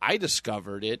I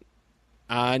discovered it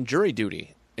on jury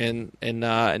duty in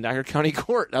Niagara County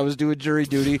Court. I was doing jury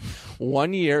duty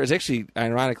one year. It was actually,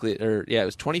 ironically, it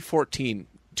was 2014.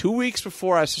 2 weeks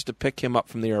before I was supposed to pick him up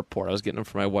from the airport. I was getting him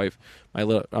for my wife.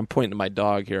 I'm pointing to my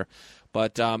dog here.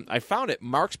 But I found it.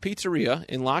 Mark's Pizzeria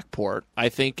in Lockport, I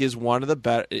think, is one of the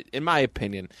better, in my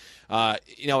opinion.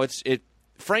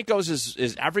 Franco's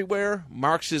is everywhere.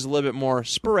 Mark's is a little bit more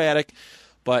sporadic,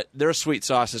 but their sweet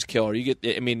sauce is killer.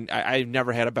 I've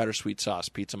never had a better sweet sauce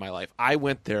pizza in my life. I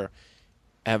went there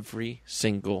every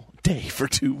single day for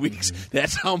 2 weeks.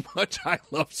 That's how much I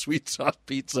love sweet sauce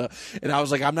pizza. And I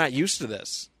was like, I'm not used to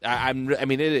this.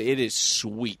 It is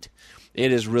sweet.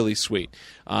 It is really sweet.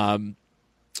 You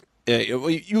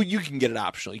can get it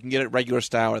optional. You can get it regular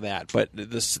style or that. But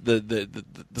the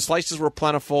slices were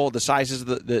plentiful. The sizes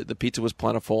of the pizza was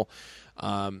plentiful.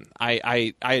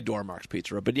 I adore Mark's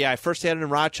Pizza. But yeah, I first had it in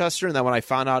Rochester, and then when I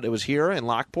found out it was here in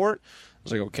Lockport, I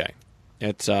was like, okay,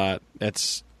 it's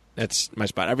my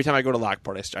spot. Every time I go to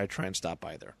Lockport, I try and stop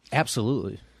by there.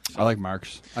 Absolutely. I like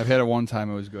Mark's. I've had it one time.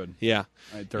 It was good. Yeah.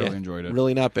 I thoroughly enjoyed it.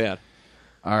 Really not bad.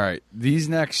 All right. These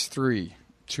next 3,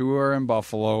 2 are in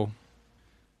Buffalo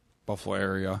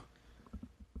area.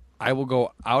 I will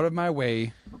go out of my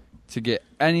way to get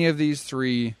any of these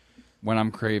 3 when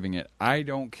I'm craving it. I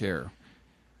don't care.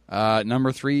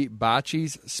 Number 3,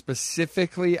 Bocce's,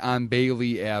 specifically on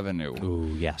Bailey Avenue.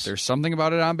 Ooh, yes. There's something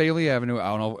about it on Bailey Avenue. I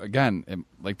don't know. Again,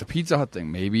 like the Pizza Hut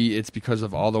thing. Maybe it's because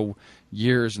of all the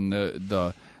years and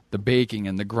the baking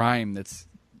and the grime. That's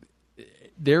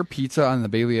their pizza on the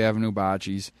Bailey Avenue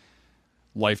Bocce's.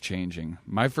 Life-changing.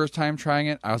 My first time trying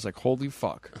it, I was like, holy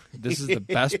fuck. This is the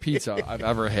best pizza I've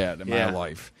ever had in my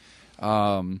life.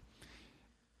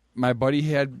 My buddy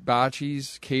had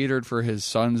Bocce's catered for his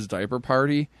son's diaper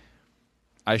party.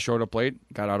 I showed up late,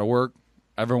 got out of work.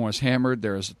 Everyone was hammered.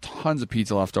 There was tons of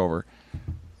pizza left over.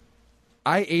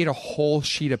 I ate a whole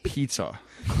sheet of pizza.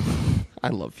 I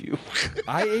love you.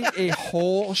 I ate a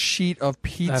whole sheet of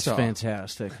pizza. That's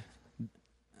fantastic.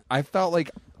 I felt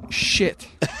like shit.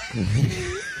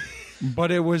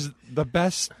 But it was the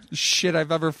best shit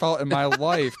I've ever felt in my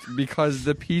life because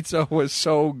the pizza was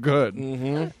so good.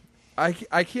 Mm-hmm.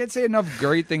 I can't say enough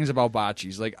great things about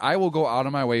Bocce's. Like, I will go out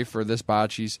of my way for this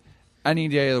Bocce's any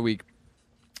day of the week.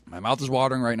 My mouth is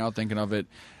watering right now thinking of it.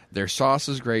 Their sauce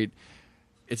is great.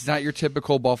 It's not your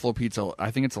typical buffalo pizza.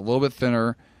 I think it's a little bit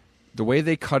thinner. The way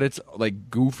they cut it's like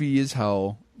goofy as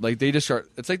hell. Like they just start.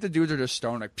 It's like the dudes are just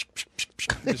stoned, like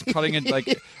just cutting it. Like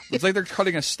it's like they're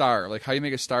cutting a star. Like how you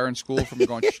make a star in school from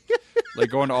going, like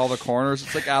going to all the corners.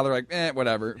 It's like they're like,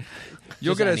 whatever.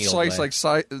 You'll get a slice like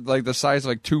the size of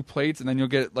like 2 plates, and then you'll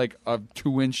get like a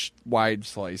 2-inch wide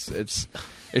slice. It's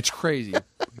crazy.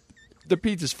 The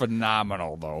pizza's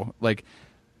phenomenal though. Like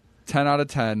 10 out of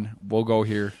 10. We'll go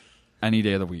here any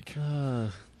day of the week.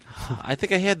 I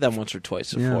think I had them once or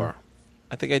twice before. Yeah.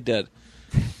 I think I did.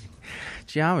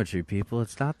 Geometry, people.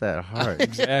 It's not that hard.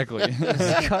 Exactly.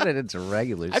 Just cut it into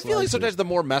regular I feel like slices. sometimes the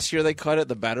more messier they cut it,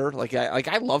 the better.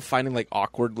 I love finding like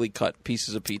awkwardly cut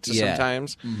pieces of pizza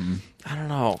sometimes. Mm-hmm. I don't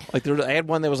know. Like I had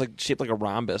one that was like shaped like a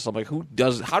rhombus. I'm like,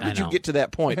 how did you get to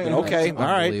that point? But okay, all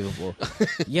right. Unbelievable.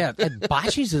 Yeah,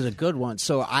 Bocce's is a good one.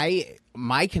 So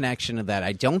my connection to that,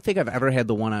 I don't think I've ever had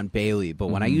the one on Bailey, but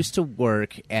when I used to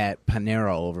work at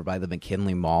Panera over by the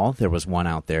McKinley Mall, there was one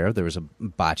out there. There was a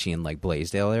Bocce in like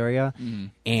Blaisdell area,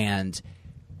 and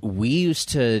we used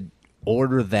to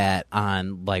order that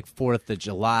on like 4th of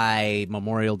July,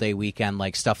 Memorial Day weekend,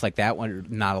 like stuff like that when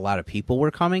not a lot of people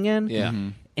were coming in. Yeah.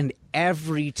 And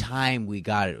every time we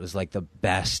got it, it was like the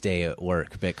best day at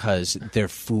work because their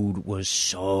food was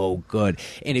so good.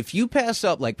 And if you pass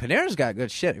up, like Panera's got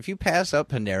good shit. If you pass up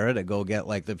Panera to go get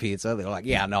like the pizza, they're like,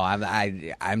 yeah, no,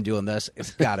 I'm doing this.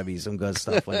 It's got to be some good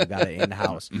stuff when you got it in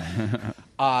house.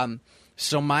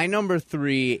 So my number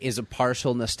 3 is a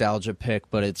partial nostalgia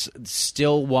pick, but it's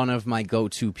still one of my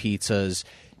go-to pizzas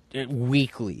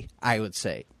weekly, I would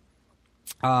say.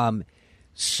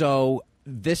 So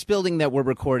this building that we're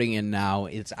recording in now,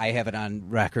 I have it on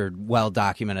record, well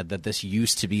documented, that this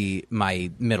used to be my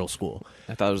middle school.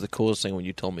 I thought it was the coolest thing when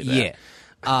you told me that.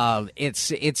 Yeah.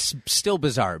 It's still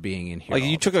bizarre being in here. Like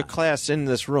you took a class in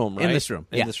this room, right? In this room.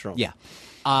 In this room. Yeah.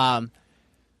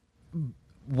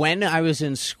 When I was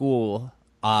in school,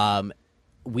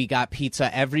 we got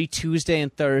pizza every Tuesday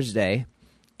and Thursday,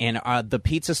 and the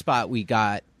pizza spot we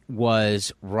got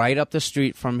was right up the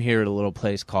street from here at a little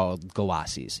place called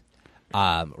Galassi's.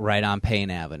 Right on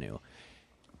Payne Avenue.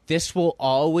 This will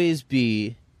always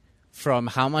be, from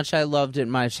how much I loved it in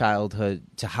my childhood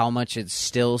to how much it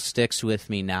still sticks with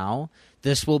me now,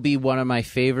 this will be one of my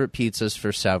favorite pizzas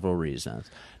for several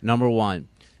reasons. Number 1,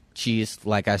 cheese,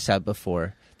 like I said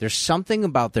before. There's something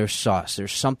about their sauce.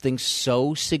 There's something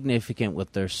so significant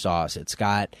with their sauce. It's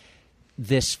got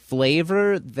this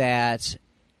flavor that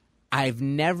I've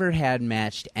never had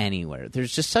matched anywhere.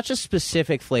 There's just such a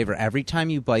specific flavor every time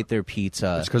you bite their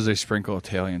pizza. It's because they sprinkle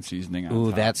Italian seasoning on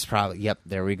top. That's probably, yep,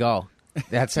 there we go.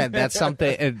 That's something.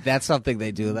 That's something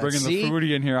they do. Bringing the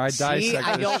foodie in here, I dissect this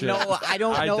I don't shit. know. I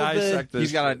don't know. Dissect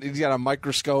this. He's got a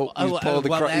microscope. He's pulling the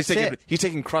well, he's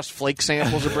taking crust flake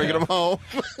samples and bringing them home.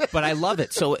 But I love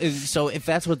it. So if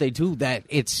that's what they do, that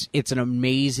it's an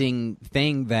amazing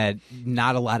thing that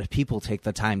not a lot of people take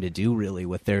the time to do really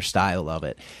with their style of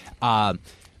it.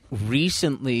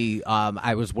 Recently,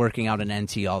 I was working out in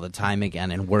NT all the time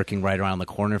again and working right around the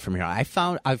corner from here. I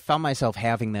found myself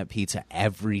having that pizza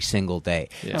every single day.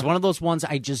 Yeah. It's one of those ones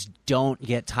I just don't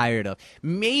get tired of.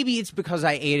 Maybe it's because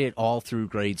I ate it all through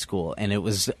grade school and it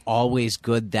was always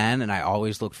good then and I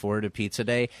always look forward to pizza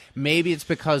day. Maybe it's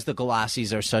because the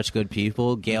Galassis are such good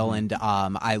people. Gail and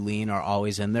Eileen are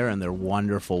always in there and they're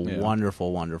wonderful,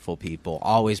 wonderful, wonderful people.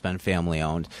 Always been family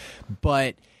owned.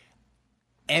 But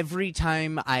every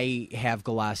time I have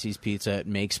Galassi's pizza, it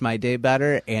makes my day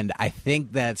better, and I think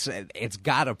it's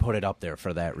got to put it up there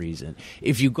for that reason.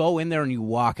 If you go in there and you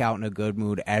walk out in a good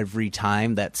mood every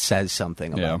time, that says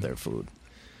something about their food.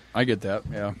 I get that.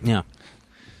 Yeah.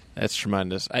 That's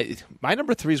tremendous. My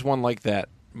number 3 is one like that.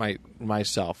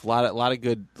 Myself, a lot of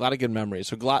good memories.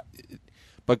 So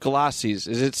but Galassi's,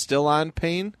 is it still on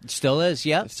Payne? It still is,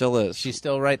 yeah. It still is. She's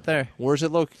still right there. Where's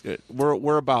it located?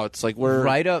 Whereabouts? Like where?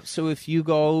 Right up. So if you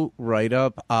go right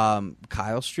up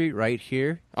Kyle Street, right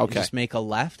here, okay, just make a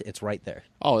left. It's right there.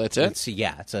 Oh, that's it.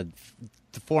 It's a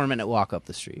 4-minute walk up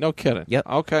the street. No kidding. Yep.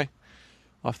 Okay.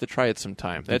 I'll have to try it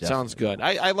sometime. That sounds good.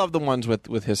 I love the ones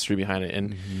with history behind it,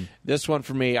 and this one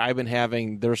for me, I've been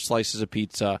having their slices of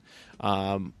pizza.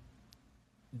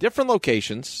 Different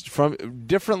locations from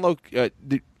different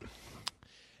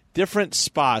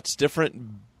spots,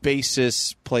 different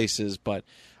basis places, but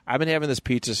I've been having this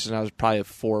pizza since I was probably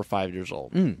 4 or 5 years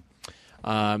old.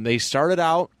 They started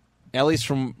out, at least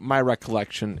from my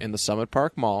recollection, in the Summit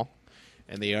Park Mall,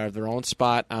 and they have their own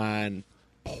spot on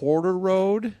Porter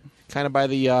Road, kind of by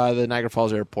the Niagara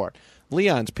Falls Airport.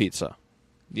 Leon's Pizza.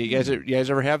 You guys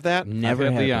ever have that? Never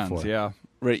had Leon's, before. yeah.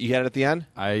 Right, you had it at the end?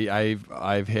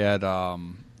 I've had.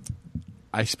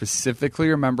 I specifically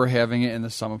remember having it in the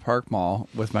Summit Park Mall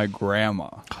with my grandma.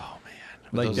 Oh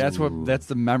man, like that's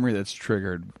the memory that's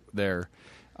triggered there.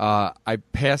 I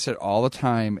pass it all the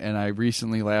time, and I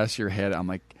recently last year had it. I'm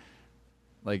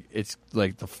like it's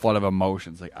like the flood of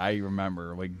emotions. Like I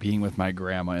remember like being with my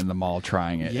grandma in the mall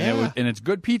trying it, and it's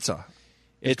good pizza.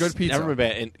 It's good pizza. Never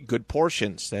been and good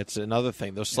portions. That's another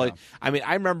thing. Those I mean,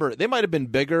 I remember they might have been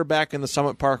bigger back in the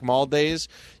Summit Park Mall days.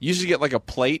 You used to get like a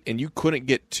plate, and you couldn't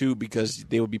get 2 because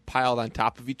they would be piled on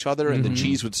top of each other, and the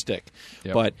cheese would stick.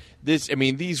 Yep. But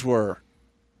these were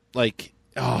like,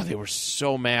 they were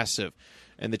so massive,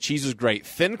 and the cheese was great.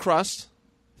 Thin crust.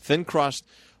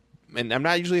 And I'm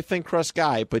not usually a thin crust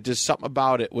guy, but just something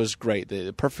about it was great.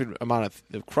 The perfect amount of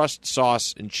the crust,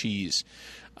 sauce, and cheese.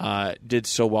 Did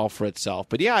so well for itself.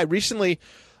 But yeah, I recently,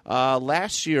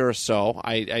 last year or so,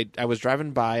 I was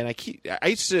driving by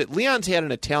and Leon's had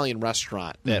an Italian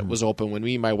restaurant that was open when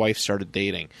me and my wife started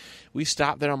dating. we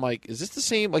stopped there. I'm like, is this the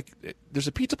same? Like, there's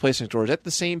a pizza place next door. Is that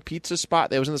the same pizza spot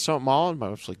that was in the Summit Mall? And my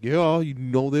wife's like, yeah, you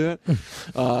know that.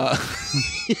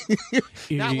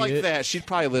 Not like that. She's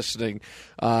probably listening.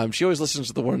 She always listens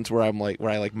to the ones where I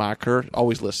mock her.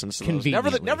 Always listens to those. Never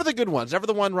the good ones. Never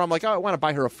the one where I'm like, oh, I want to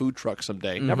buy her a food truck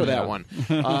someday. Never that one.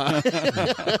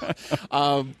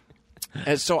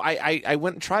 And so I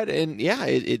went and tried it, and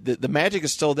the magic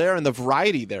is still there, and the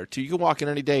variety there too. You can walk in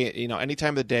any day, any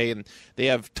time of the day, and they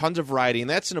have tons of variety, and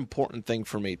that's an important thing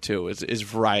for me too. Is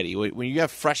variety. When you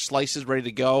have fresh slices ready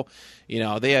to go,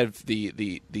 they have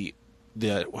the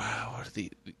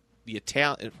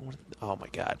Italian. Oh my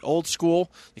God, old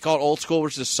school. They call it old school,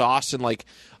 which is sauce and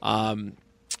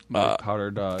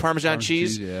powdered Parmesan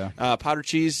cheese, powdered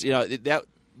cheese. That.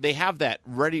 They have that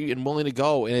ready and willing to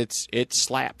go, and it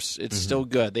slaps. It's still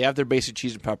good. They have their basic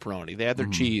cheese and pepperoni. They have their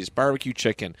cheese, barbecue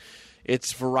chicken.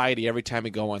 It's variety every time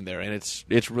we go in there, and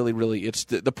it's really, really.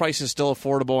 The price is still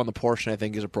affordable, and the portion I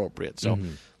think is appropriate. So,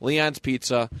 Leon's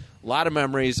Pizza, a lot of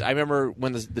memories. I remember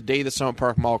when the day the Summit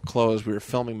Park Mall closed, we were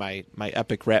filming my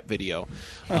epic rap video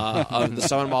of the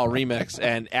Summit Mall remix,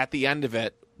 and at the end of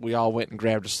it, we all went and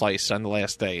grabbed a slice on the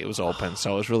last day it was open,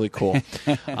 so it was really cool.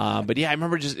 But yeah, I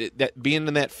remember just being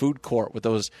in that food court with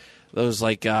those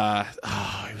like it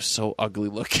was so ugly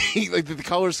looking. Like the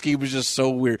color scheme was just so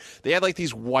weird. They had like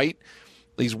these white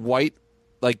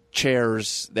like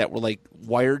chairs that were like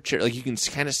wired chairs, like you can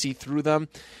kind of see through them.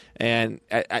 And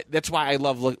that's why I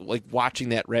love watching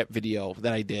that rap video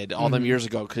that I did all them years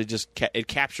ago, because it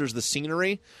captures the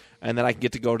scenery. And then I can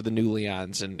get to go to the new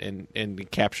Leon's and it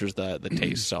captures the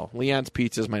taste. So Leon's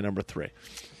Pizza is my number 3.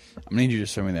 I'm gonna need you to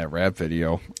send me that rap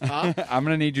video. Huh? I'm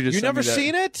gonna need you to. You send never me that.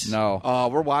 seen it? No. Oh,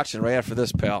 we're watching right after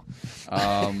this, pal.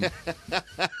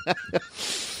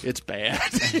 It's bad.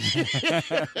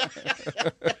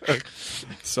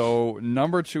 So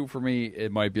number 2 for me,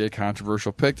 it might be a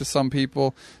controversial pick to some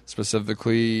people,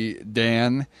 specifically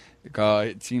Dan.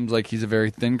 It seems like he's a very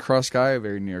thin crust guy, a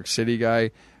very New York City guy.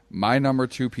 My number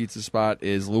 2 pizza spot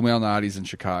is Lou Malnati's in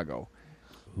Chicago.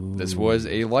 Ooh. This was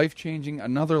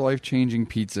another life-changing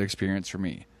pizza experience for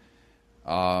me.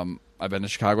 I've been to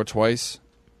Chicago twice.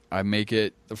 I make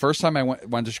it. The first time I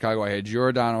went to Chicago, I had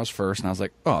Giordano's first, and I was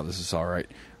like, oh, this is all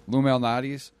right. Lou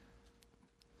Malnati's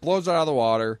blows it out of the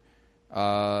water.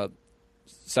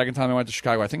 Second time I went to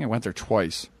Chicago, I think I went there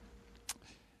twice.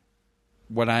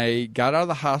 When I got out of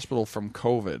the hospital from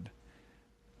COVID,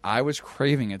 I was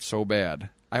craving it so bad.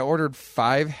 I ordered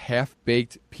 5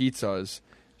 half-baked pizzas,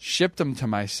 shipped them to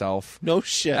myself. No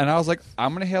shit. And I was like,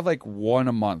 I'm going to have like one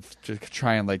a month to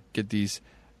try and like get these.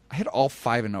 I had all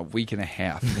 5 in a week and a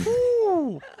half.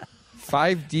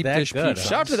 5 deep dish pizzas.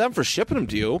 Shout out to them for shipping them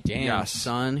to you. Damn,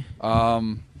 son.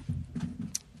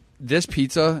 This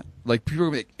pizza, like people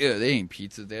are like, ew, they ain't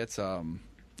pizza. That's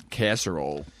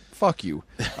casserole. Fuck you.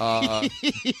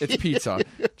 It's pizza.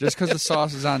 Just because the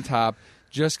sauce is on top,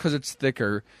 just because it's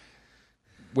thicker.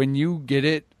 When you get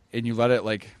it and you let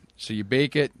it so you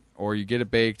bake it, or you get it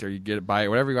baked, or you get it by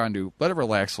whatever you're going to do, let it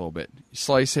relax a little bit. You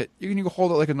slice it. You can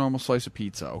hold it like a normal slice of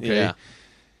pizza, okay? Yeah.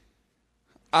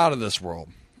 Out of this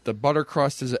world. The butter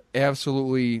crust is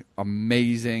absolutely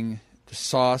amazing. The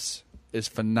sauce is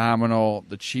phenomenal.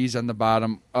 The cheese on the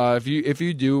bottom. If you're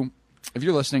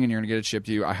listening and you're going to get it shipped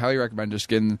to you, I highly recommend just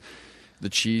getting the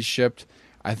cheese shipped.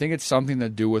 I think it's something to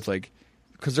do with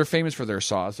because they're famous for their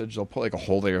sausage. They'll put a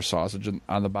whole layer of sausage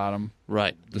on the bottom.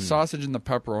 Right. The sausage and the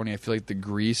pepperoni, I feel like the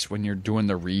grease, when you're doing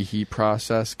the reheat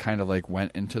process, kind of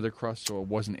went into the crust, so it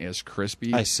wasn't as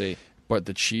crispy. I see. But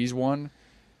the cheese one,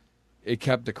 it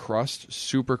kept the crust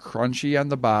super crunchy on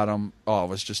the bottom. Oh, it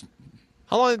was just...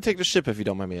 How long did it take to ship, if you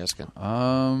don't mind me asking?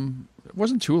 It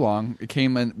wasn't too long. It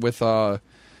came in with,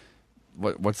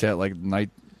 what's that,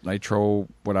 nitro,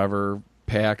 whatever...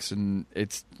 packs, and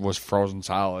it was frozen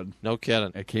solid. No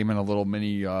kidding. It came in a little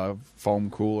mini foam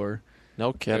cooler.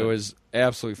 No kidding. It was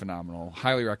absolutely phenomenal.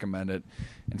 Highly recommend it.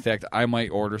 In fact, I might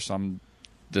order some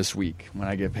this week when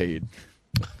I get paid.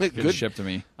 Get it shipped to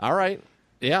me. All right.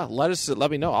 Yeah,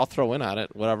 let me know. I'll throw in on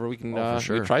it. Whatever we can, for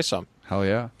sure. we can try some. Hell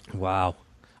yeah. Wow.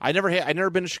 I never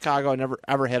been to Chicago. I never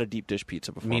ever had a deep dish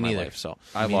pizza before in my life. So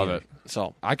I love it.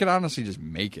 So I could honestly just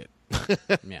make it.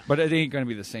 Yeah. But it ain't going to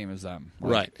be the same as them.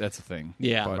 Right. That's the thing.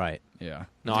 Yeah. But, right. Yeah.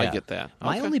 No, Yeah. I get that.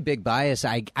 My Okay. only big bias,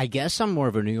 I guess I'm more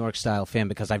of a New York style fan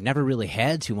because I've never really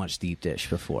had too much deep dish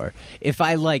before. If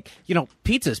I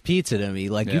pizza's pizza to me.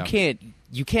 Yeah. You can't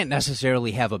you can't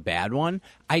necessarily have a bad one.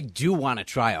 I do want to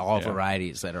try all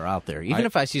varieties that are out there. Even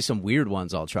if I see some weird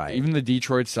ones, I'll try it. Even the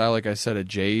Detroit style, like I said, at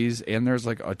Jay's, and there's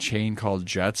like a chain called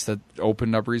Jets that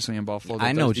opened up recently in Buffalo.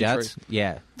 I know Jets.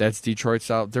 Yeah. That's Detroit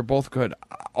style. They're both good.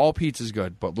 All pizza's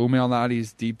good, but Lou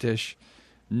Malnati's deep dish,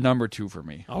 number 2 for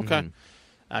me. Okay.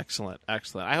 Excellent.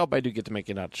 I hope I do get to make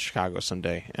it out to Chicago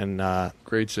someday. And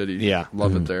Great city. Yeah.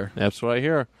 Love it there. That's what I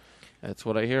hear.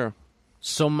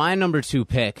 So my number 2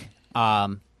 pick,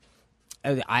 I'll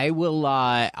be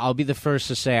the first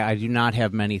to say I do not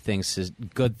have many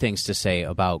good things to say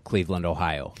about Cleveland,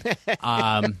 Ohio.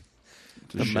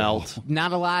 The Melt.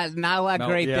 Not a lot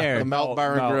great there. The Melt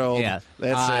Bar and Grill. Yeah.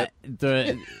 That's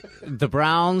it. The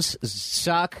Browns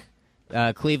suck.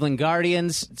 Cleveland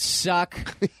Guardians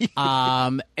suck.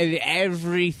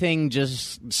 Everything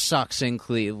just sucks in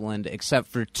Cleveland except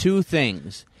for 2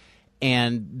 things.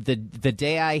 And the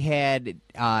day I had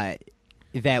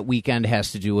that weekend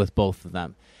has to do with both of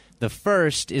them. The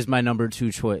first is my number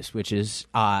 2 choice, which is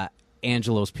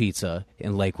Angelo's Pizza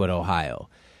in Lakewood, Ohio.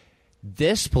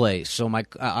 This place, so my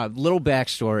little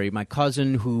backstory, my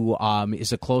cousin, who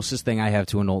is the closest thing I have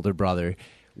to an older brother,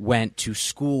 went to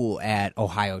school at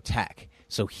Ohio Tech.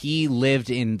 So he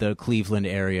lived in the Cleveland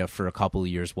area for a couple of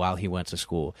years while he went to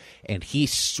school. And he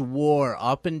swore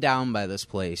up and down by this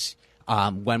place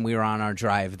when we were on our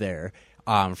drive there,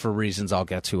 for reasons I'll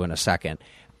get to in a second.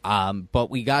 But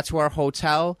we got to our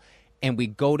hotel, and we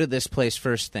go to this place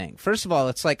first thing. First of all,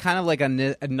 it's like kind of like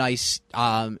a nice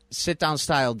sit-down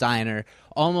style diner,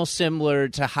 almost similar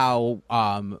to how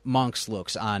Monk's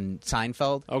looks on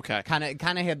Seinfeld. Okay. Kind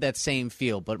of had that same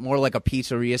feel, but more like a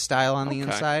pizzeria style on the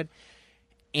inside.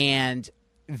 And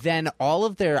then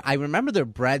I remember their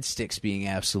breadsticks being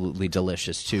absolutely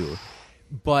delicious too.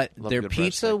 But their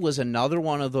pizza was another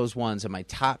one of those ones, and my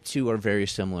top 2 are very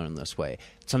similar in this way.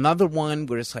 It's another one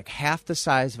where it's like half the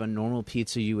size of a normal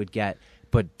pizza you would get,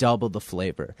 but double the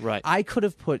flavor. Right. I could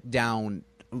have put down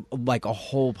like a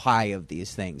whole pie of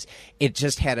these things. It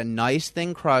just had a nice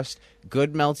thin crust,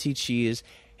 good melty cheese,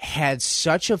 had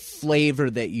such a flavor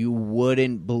that you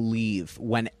wouldn't believe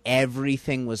when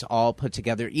everything was all put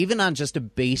together, even on just a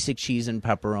basic cheese and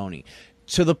pepperoni.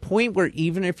 To the point where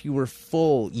even if you were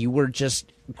full, you were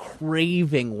just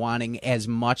craving wanting as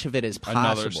much of it as possible.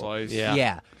 Another slice.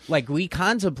 Yeah. Like we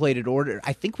contemplated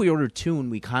I think we ordered 2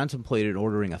 and we contemplated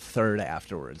ordering a third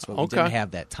afterwards, but we didn't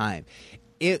have that time.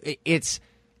 It's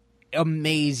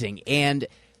amazing. And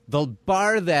the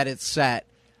bar that it's set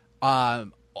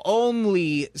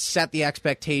only set the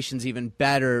expectations even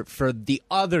better for the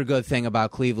other good thing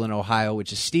about Cleveland, Ohio,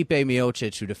 which is Stipe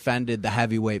Miocic, who defended the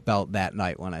heavyweight belt that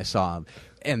night when I saw him.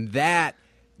 And that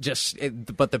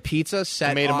but the pizza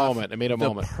set It made a off moment. It made a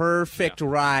moment. perfect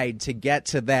ride to get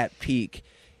to that peak.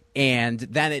 And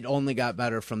then it only got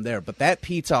better from there. But that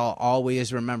pizza I'll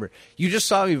always remember. You just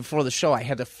saw me before the show. I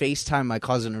had to FaceTime my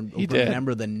cousin and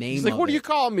remember the name He's like, of what are it. you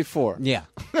calling me for? Yeah.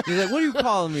 He's like, what are you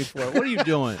calling me for? What are you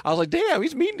doing? I was like, damn,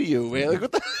 he's mean to you, man. Like,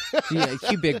 what the? Yeah,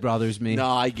 he big brothers me. No,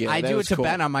 I get it. I That do it was to cool.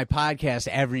 Ben on my podcast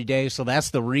every day, so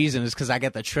that's the reason, is because I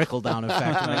get the trickle-down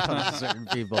effect when it comes to certain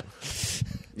people.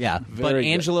 Yeah, but Very good.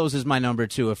 Angelo's is my number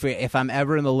 2. If I'm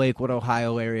ever in the Lakewood,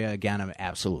 Ohio area again, I'm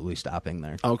absolutely stopping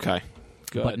there. Okay.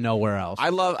 Good. But nowhere else. I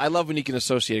love when you can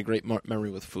associate a great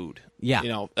memory with food. Yeah. You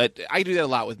know, I do that a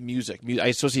lot with music. I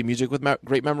associate music with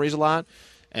great memories a lot,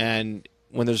 and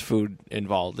when there's food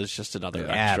involved, it's just another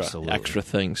extra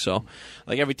thing. So,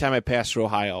 like every time I pass through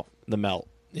Ohio, the Melt.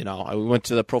 You know, I went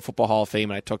to the Pro Football Hall of Fame,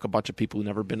 and I took a bunch of people who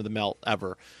never been to the Melt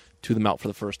ever to the Melt for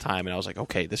the first time, and I was like,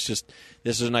 okay, this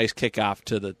is a nice kickoff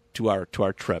to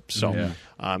our trip. So,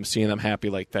 seeing them happy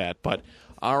like that. But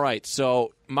all right,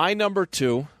 so my number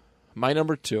two.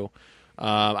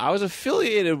 I was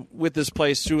affiliated with this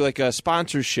place through like a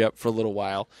sponsorship for a little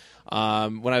while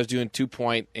when I was doing 2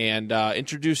 Point, and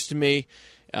introduced to me,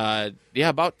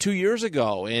 about 2 years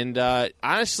ago. And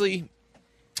honestly,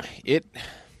 it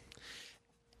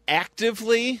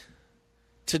actively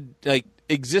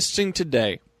existing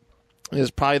today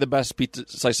is probably the best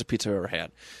slice of pizza I've ever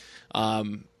had.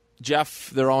 Jeff,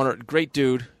 their owner, great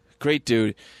dude.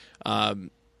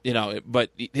 But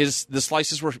the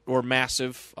slices were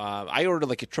massive. I ordered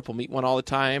like a triple meat one all the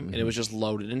time, and it was just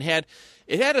loaded. And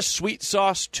it had a sweet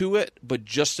sauce to it, but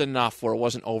just enough where it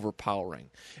wasn't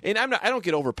overpowering. And I don't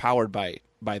get overpowered by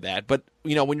that. But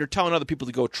when you're telling other people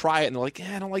to go try it, and they're like,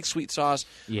 I don't like sweet sauce.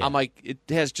 Yeah. I'm like, it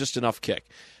has just enough kick.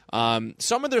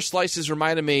 Some of their slices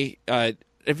reminded me.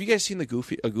 Have you guys seen a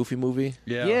Goofy movie?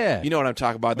 Yeah. You know what I'm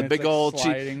talking about. When the big old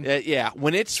sliding.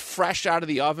 when it's fresh out of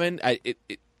the oven,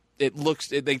 it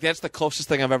looks like that's the closest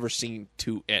thing I've ever seen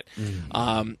to it.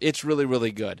 It's really,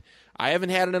 really good. I haven't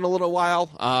had it in a little while,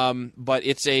 but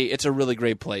it's a really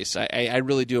great place. I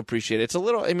really do appreciate it. It's a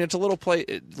little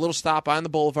little stop on the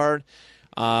boulevard.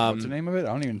 What's the name of it?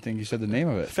 I don't even think you said the name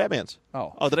of it. Fat Man's.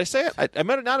 Oh, Did I say it? I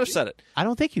might not have said it. I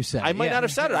don't think you said it. I might not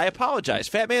have said it. I apologize.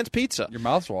 Fat Man's Pizza. your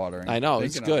mouth's watering. I know,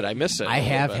 it's good. I miss it. I a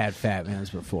little have bit. had Fat Man's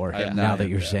before. have Now not that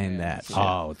had you're Fat saying Man's. that,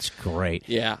 oh, it's great.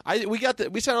 Yeah,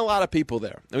 we sent a lot of people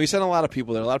there, and we sent a lot of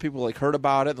people there. A lot of people like heard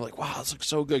about it. They're like, "Wow, this looks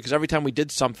so good!" Because every time we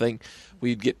did something,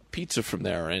 we'd get pizza from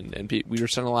there, and we were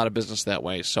sending a lot of business that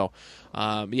way. So,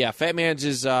 yeah, Fat Man's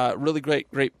is really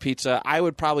great pizza. I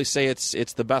would probably say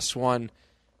it's the best one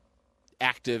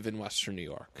active in Western New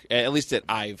York, at least that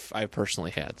I've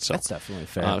personally had. So That's definitely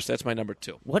fair. so that's my number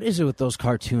 2. What is it with those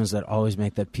cartoons that always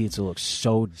make that pizza look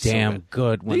so damn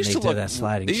good when they do that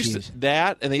sliding cheese?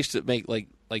 They used to make like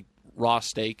raw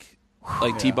steak,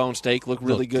 like T-bone steak, look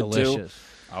really good too. delicious.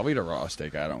 I'll eat a raw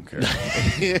steak. I don't care.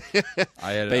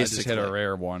 I just had a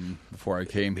rare one before I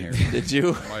came here. Did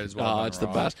you? Might as well. Oh, it's the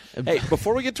best. Hey,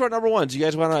 before we get to our number 1s, you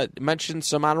guys want to mention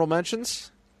some honorable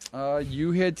mentions?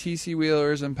 You had TC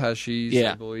Wheelers and Pesci's,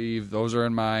 Yeah. I believe. Those are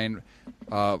in mine.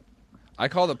 I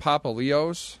called it Papa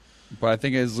Leo's, but I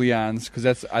think it's Leon's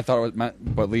because I thought it was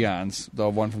meant, but Leon's, the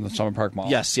one from the Summer Park Mall.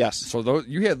 Yes. So those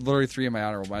you had literally 3 of my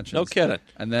honorable mentions. No kidding.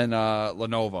 And then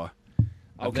Lenova.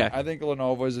 Okay. I think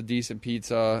Lenova is a decent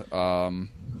pizza.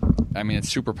 I mean, it's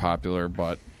super popular,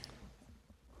 but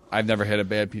I've never had a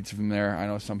bad pizza from there. I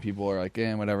know some people are like,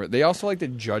 whatever. They also like to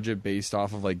judge it based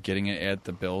off of like getting it at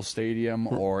the Bills Stadium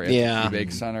or at the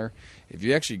Big Center. If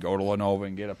you actually go to Lenova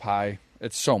and get a pie,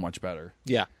 it's so much better.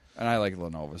 Yeah. And I like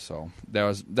Lenova, so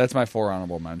that's my 4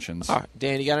 honorable mentions. All right,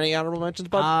 Dan, you got any honorable mentions,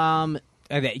 bud?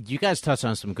 Okay, you guys touched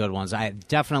on some good ones. I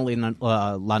definitely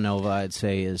La Nova, I'd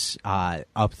say, is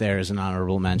up there as an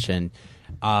honorable mention.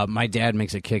 My dad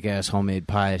makes a kick-ass homemade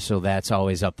pie, so that's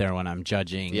always up there when I'm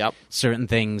judging certain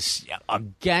things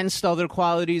against other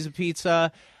qualities of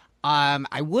pizza.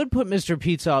 I would put Mr.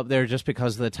 Pizza up there just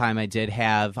because of the time I did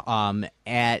have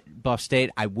at Buff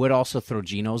State. I would also throw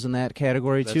Geno's in that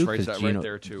category too. That's right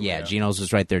there too. Yeah, Geno's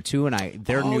is right there too, and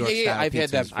their New York style I've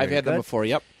had them. I've had them before.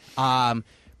 Yep.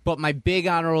 But my big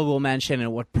honorable mention,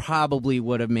 and what probably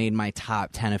would have made my top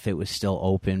 10 if it was still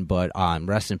open, but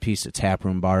rest in peace to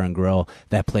Taproom Bar and Grill.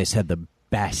 That place had the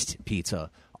best pizza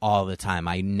all the time.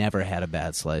 I never had a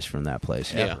bad slice from that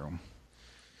place. Taproom.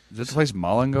 Is this the place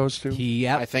Mullen goes to?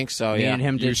 I think so. Me Yeah. and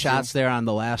him did Used to. shots there on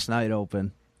the last night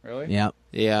open. Really? Yep.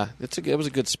 Yeah. It was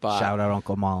a good spot. Shout out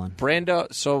Uncle Mullen.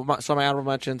 Brando. So my honorable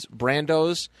mentions: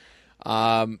 Brando's.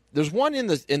 There's one in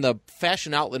the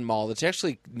Fashion Outlet Mall that's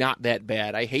actually not that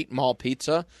bad. I hate mall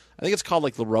pizza. I think it's called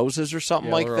like La Rosa's or something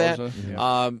Yeah, like La that. Rosa,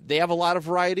 yeah. They have a lot of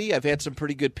variety. I've had some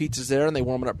pretty good pizzas there, and they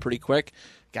warm it up pretty quick.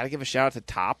 Got to give a shout out to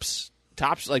Tops.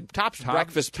 Tops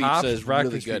breakfast pizza is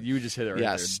really good. You just hit it right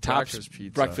yes, there. Tops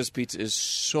breakfast pizza is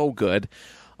so good.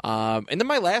 And then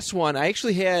my last one, I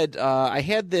actually had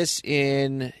this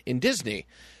in Disney,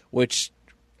 which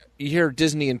you hear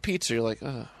Disney and pizza, you're like,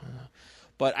 ugh.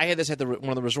 But I had this at one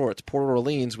of the resorts, Port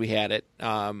Orleans. We had it.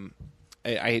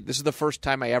 This is the first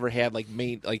time I ever had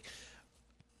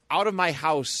out of my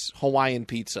house Hawaiian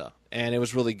pizza, and it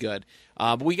was really good.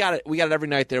 But we got it every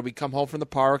night there. We come home from the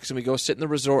parks and we go sit in the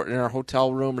resort in our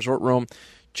resort room,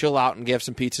 chill out and have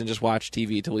some pizza and just watch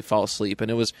TV until we fall asleep. And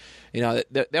it was,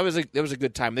 that was a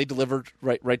good time. They delivered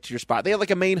right to your spot. They had like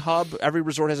a main hub. Every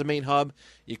resort has a main hub.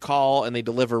 You call and they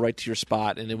deliver right to your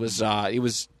spot, and it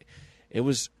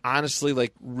was honestly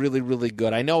like really, really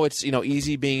good. I know it's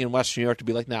easy being in Western New York to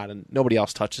be like, nobody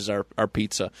else touches our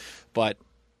pizza, but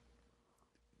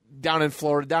down in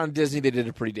Florida, down in Disney, they did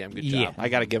a pretty damn good job. Yeah. I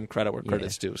got to give them credit where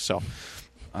credit's due. So,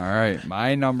 All right,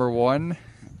 my number 1.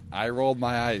 I rolled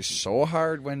my eyes so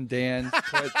hard when Dan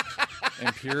put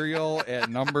Imperial at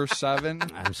number 7.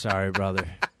 I'm sorry, brother.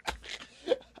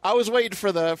 I was waiting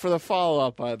for the follow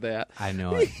up on that. I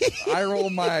know it. I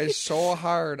rolled my eyes so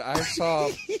hard I saw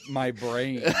my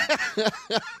brain.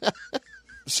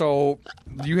 So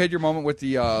you had your moment with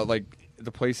the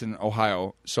the place in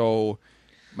Ohio. So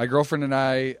my girlfriend and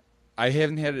I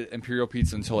haven't had an Imperial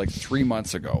Pizza until like 3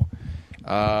 months ago.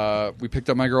 We picked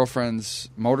up my girlfriend's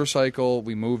motorcycle.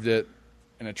 We moved it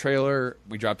in a trailer.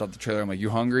 We dropped out the trailer. I'm like,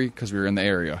 you hungry? Because we were in the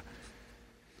area.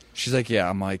 She's like, yeah.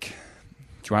 I'm like,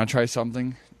 do you want to try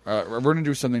something? We're going to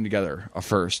do something together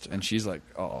first. And she's like,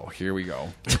 oh, here we go.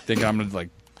 Thinking I'm going to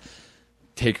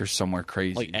take her somewhere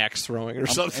crazy. Like axe throwing or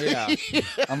something. Yeah.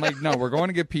 I'm like, no, we're going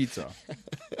to get pizza.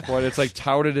 But it's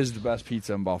touted as the best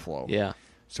pizza in Buffalo. Yeah.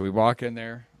 So we walk in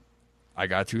there. I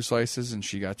got 2 slices and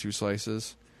she got 2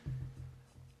 slices.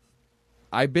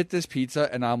 I bit this pizza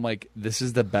and I'm like, this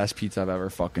is the best pizza I've ever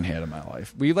fucking had in my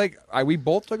life. We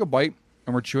both took a bite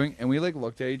and we're chewing, and we like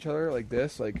looked at each other like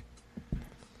this, like,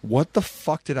 what the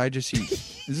fuck did I just eat?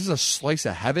 Is this a slice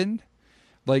of heaven?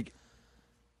 Like,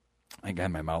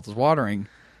 again, my mouth is watering.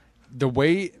 The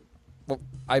way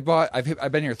I've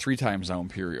been here 3 times now,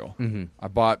 Imperial. Mm-hmm. I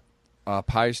bought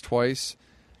pies twice.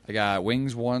 I got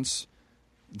wings once.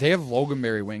 They have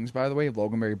Loganberry wings, by the way.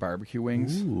 Loganberry barbecue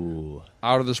wings. Ooh.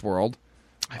 Out of this world.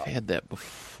 I've had that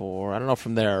before. I don't know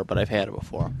from there, but I've had it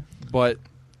before. But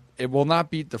it will not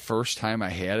beat the first time I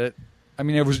had it. I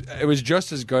mean, it was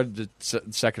just as good the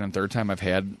second and third time I've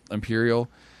had Imperial.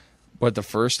 But the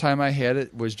first time I had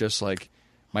it was just like,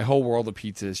 my whole world of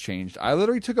pizza has changed. I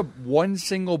literally took one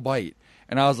single bite,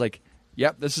 and I was like,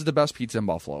 yep, this is the best pizza in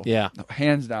Buffalo. Yeah.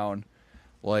 Hands down.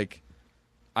 Like,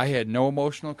 I had no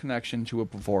emotional connection to it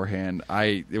beforehand.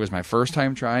 It was my first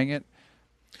time trying it.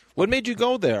 What made you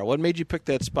go there? What made you pick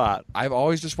that spot? I've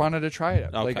always just wanted to try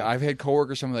it. Okay. Like, I've had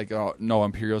coworkers, some like, oh, no,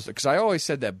 Imperials. Because I always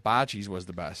said that Bocce's was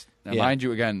the best. Now, mind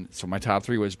you, again, so my top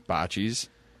 3 was Bocce's,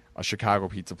 a Chicago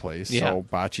pizza place. Yeah. So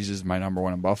Bocce's is my number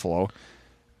 1 in Buffalo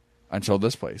until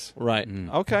this place. Right.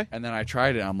 Okay. And then I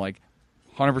tried it. I'm like,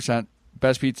 100%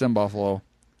 best pizza in Buffalo.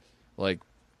 Like,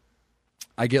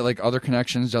 I get like other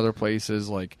connections to other places,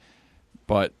 like,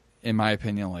 but in my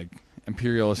opinion, like,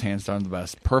 Imperial is hands down the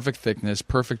best. Perfect thickness,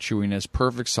 perfect chewiness,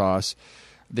 perfect sauce.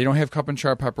 They don't have cup and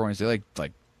char pepperonis. They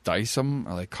like dice them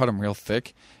or like cut them real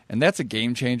thick, and that's a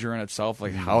game changer in itself.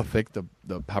 Like how thick the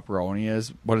pepperoni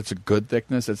is, but it's a good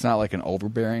thickness. It's not like an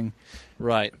overbearing.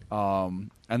 Right. And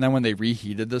then when they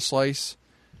reheated the slice,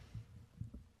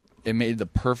 it made the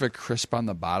perfect crisp on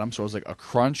the bottom. So it was like a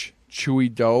crunch,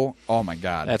 chewy dough. Oh my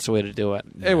god, That's the way to do it.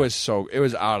 it was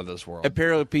out of this world.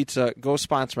 Imperial Pizza, go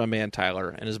sponsor my man Tyler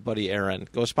and his buddy Aaron.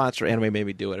 Go sponsor Anime Made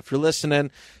Me Do It. If you're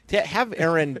listening, have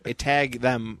Aaron tag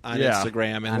them on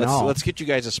Instagram, and let's get you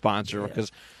guys a sponsor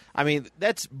because, I mean,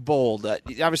 that's bold.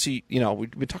 Obviously, you know, we've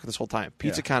been talking this whole time.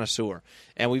 Pizza connoisseur,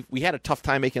 and we had a tough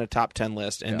time making a top 10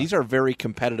 list, and these are very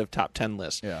competitive top 10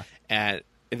 lists. Yeah, and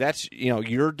if that's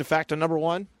your de facto number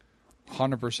 1.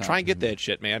 100%. Try and get that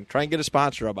shit, man. Try and get a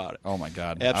sponsor about it. Oh my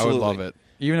god, Absolutely. I would love it.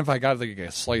 Even if I got like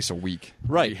a slice a week,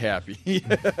 Right. I'd be happy.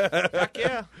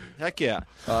 Heck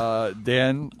yeah.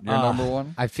 Dan, your number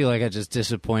 1? I feel like I just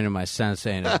disappointed my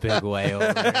sensei in a big way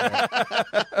over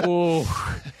here. Ooh.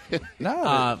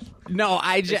 No,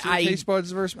 I taste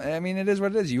buds versus. I mean, it is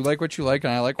what it is. You like what you like,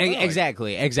 and I like what I like.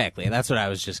 Exactly. That's what I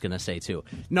was just gonna say too.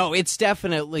 No, it's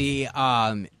definitely.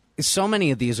 So many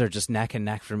of these are just neck and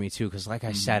neck for me too, because like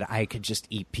I said, I could just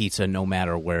eat pizza no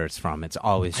matter where it's from. It's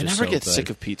always just I never so get good. sick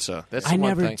of pizza. That's the I one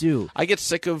never thing. do. I get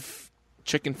sick of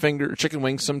chicken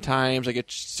wings sometimes. I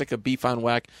get sick of beef on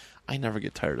whack. I never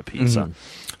get tired of pizza.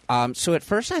 Mm-hmm. So at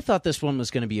first I thought this one was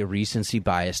going to be a recency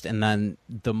biased, and then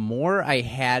the more I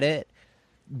had it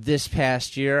this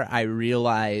past year, I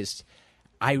realized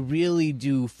I really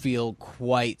do feel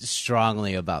quite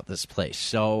strongly about this place.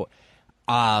 So,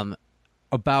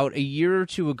 about a year or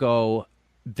two ago,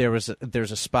 there's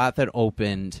a spot that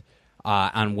opened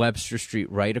on Webster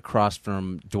Street right across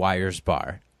from Dwyer's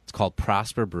Bar. It's called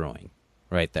Prosper Brewing,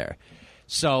 right there.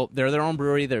 So they're their own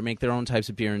brewery. They make their own types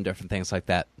of beer and different things like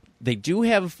that. They do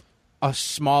have a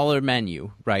smaller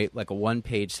menu, right, like a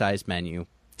one-page size menu,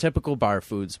 typical bar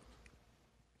foods.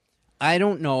 I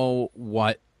don't know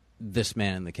what this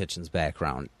man in the kitchen's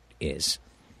background is.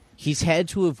 He's had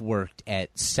to have worked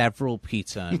at several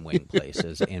pizza and wing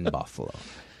places in Buffalo,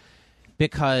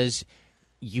 because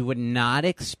you would not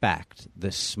expect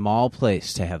this small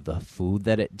place to have the food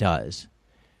that it does.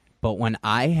 But when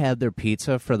I had their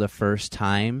pizza for the first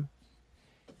time,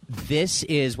 this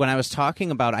is when I was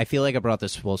talking about, I feel like I brought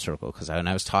this full circle, because when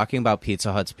I was talking about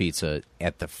Pizza Hut's pizza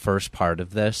at the first part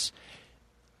of this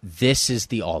is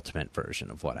the ultimate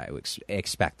version of what I would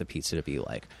expect the pizza to be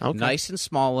like. Okay. Nice and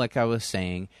small, like I was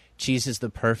saying. Cheese is the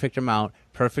perfect amount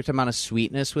of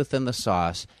sweetness within the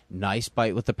sauce. Nice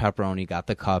bite with the pepperoni. Got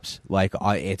the cups. Like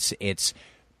it's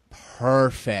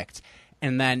perfect.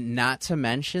 And then, not to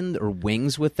mention, or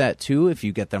wings with that too. If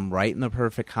you get them right in the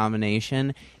perfect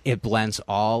combination, it blends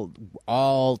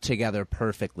all together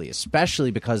perfectly. Especially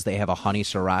because they have a honey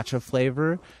sriracha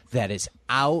flavor that is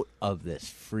out of this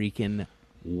freaking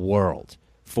world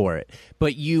for it.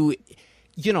 But you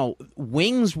know,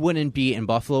 wings wouldn't be in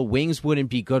Buffalo. Wings wouldn't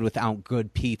be good without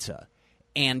good pizza,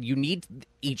 and you need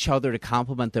each other to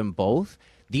complement them both.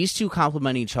 These two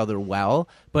complement each other well,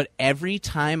 but every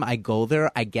time I go there,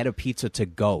 I get a pizza to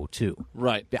go, too.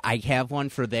 Right. I have one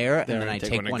for there, and then I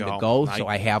take one to go, so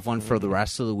I have one for the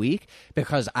rest of the week,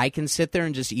 because I can sit there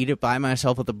and just eat it by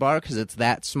myself at the bar because it's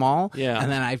that small,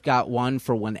 and then I've got one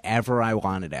for whenever I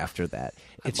want it after that.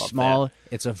 It's small,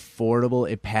 it's affordable,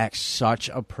 it packs such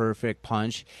a perfect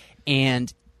punch,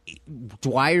 And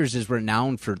Dwyer's is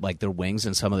renowned for like their wings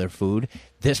and some of their food.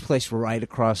 This place right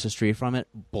across the street from it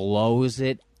blows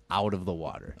it out of the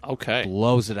water. Okay.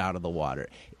 Blows it out of the water.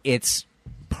 It's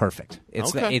perfect.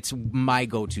 Okay. It's my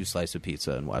go-to slice of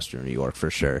pizza in Western New York for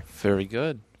sure. Very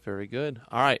good. Very good.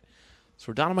 All right. So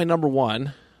we're down to my number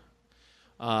one.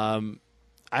 I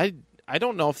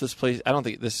don't know if this place, I don't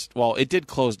think this, well, it did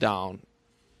close down.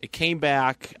 It came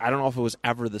back. I don't know if it was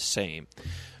ever the same.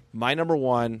 My number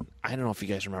one, I don't know if you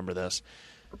guys remember this.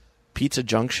 Pizza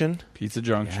Junction. Pizza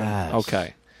Junction. Yes.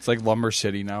 Okay. It's like Lumber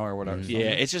City now or whatever. Yeah,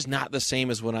 it's just not the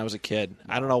same as when I was a kid.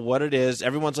 I don't know what it is.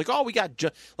 Everyone's like, oh, we got,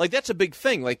 like, that's a big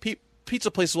thing. Like, pizza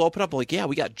places will open up, like, yeah,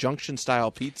 we got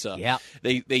Junction-style pizza. Yeah.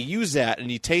 They use that,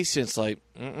 and you taste it, it's like,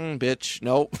 bitch,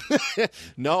 nope.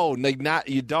 No, like, not,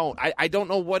 you don't. I don't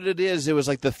know what it is. It was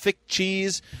like the thick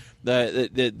cheese, the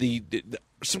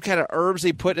some kind of herbs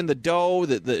they put in the dough.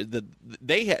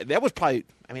 They had, that was probably,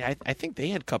 I mean, I think they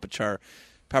had cup of char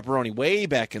pepperoni way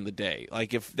back in the day.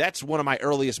 Like, if that's one of my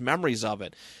earliest memories of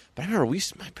it. But I remember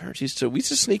my parents used to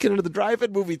sneak it into the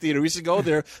drive-in movie theater. We used to go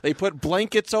there. They put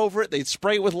blankets over it. They'd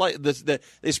spray it with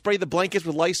they spray the blankets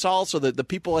with Lysol so that the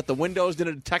people at the windows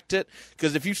didn't detect it.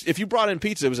 Because if you brought in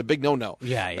pizza, it was a big no-no.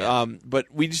 Yeah. But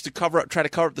we used to try to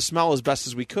cover up the smell as best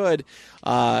as we could.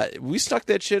 We stuck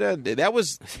that shit in. That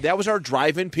was our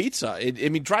drive-in pizza. I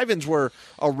mean, drive-ins were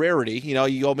a rarity. You know,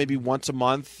 you go maybe once a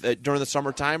month during the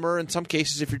summertime, or in some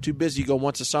cases, if you're too busy, you go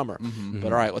once a summer. Mm-hmm.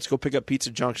 But all right, let's go pick up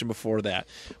Pizza Junction before that.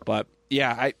 But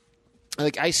yeah,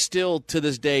 I still to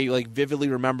this day like vividly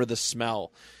remember the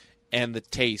smell and the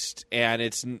taste, and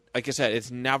it's like I said, it's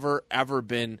never ever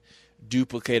been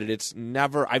duplicated.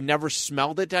 I've never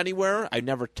smelled it anywhere. I've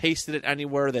never tasted it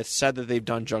anywhere that said that they've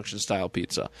done Junction style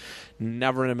pizza.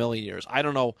 Never in a million years. I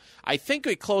don't know. I think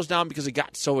it closed down because it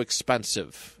got so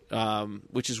expensive.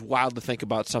 Which is wild to think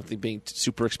about something being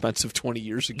super expensive 20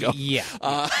 years ago. Yeah.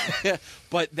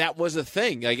 But that was a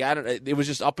thing. Like, it was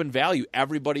just up in value.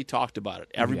 Everybody talked about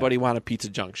it. Everybody wanted Pizza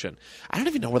Junction. I don't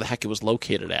even know where the heck it was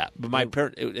located at. But my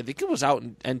parent, I think it was out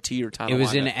in NT or Tonawanda. It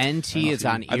was in NT. It's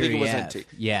on Erie I think it was Ave. NT.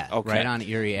 Yeah, Okay. right on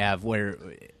Erie Ave, where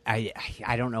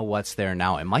I don't know what's there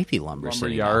now. It might be Lumber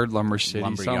City. Lumber City,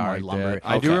 Lumber something Yard, like that. Okay.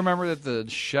 I do remember that the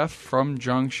chef from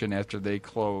Junction, after they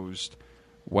closed,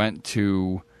 went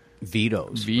to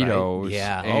Vito's. Vito's. Right?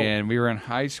 Yeah. And we were in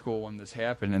high school when this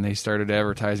happened, and they started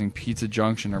advertising Pizza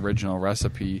Junction original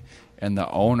recipe, and the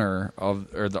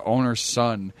owner's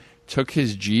son took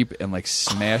his Jeep and like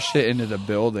smashed it into the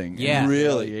building. Yeah. in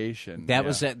Really? retaliation. That Yeah.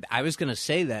 was that. I was going to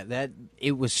say that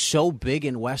it was so big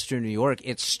in Western New York,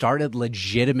 it started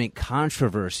legitimate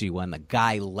controversy when the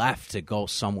guy left to go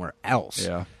somewhere else.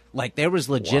 Yeah. Like there was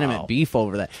legitimate Wow. beef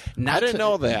over that. I didn't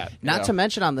know that. Not Yeah. to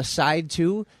mention on the side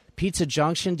too, Pizza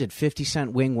Junction did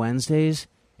 50-cent wing Wednesdays,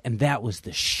 and that was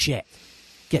the shit.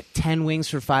 Get 10 wings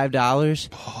for $5.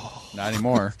 Not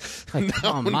anymore. Like,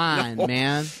 come on,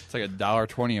 man. It's like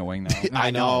 $1.20 a wing now.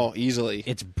 I know, easily.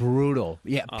 It's brutal.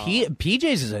 Yeah,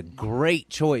 PJ's is a great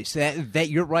choice. That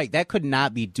you're right. That could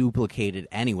not be duplicated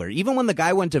anywhere. Even when the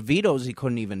guy went to Vito's, he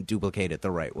couldn't even duplicate it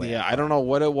the right way. Yeah, I don't know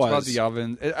what it was. About the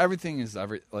oven. Everything is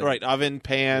like, Right, oven,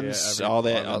 pans, Yeah, all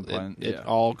that. oven blend, It yeah.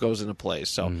 all goes into place.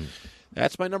 So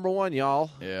that's my number one,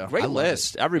 y'all. Yeah. Great I love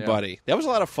list, everybody. That was a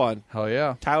lot of fun. Hell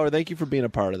yeah. Tyler, thank you for being a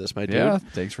part of this, my dude. Yeah.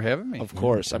 Thanks for having me. Of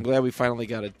course. I'm glad we finally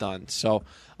got it done. So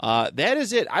that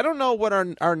is it. I don't know what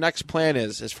our next plan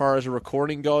is as far as a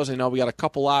recording goes. I know we got a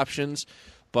couple options,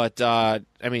 but I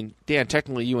mean, Dan,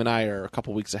 technically you and I are a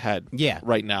couple weeks ahead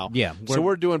right now. Yeah. So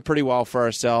we're doing pretty well for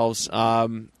ourselves.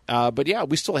 But yeah,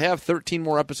 we still have 13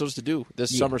 more episodes to do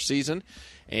this summer season.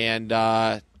 And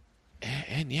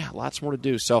yeah, lots more to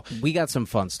do. So We got some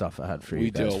fun stuff ahead for you we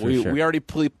guys. do. for We sure. we already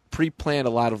pre-planned a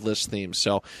lot of list themes.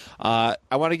 So I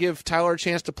want to give Tyler a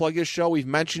chance to plug his show. We've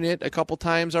mentioned it a couple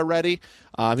times already.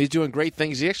 He's doing great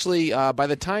things. He actually, by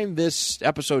the time this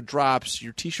episode drops,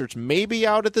 your T-shirts may be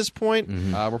out at this point.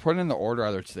 We're putting in the order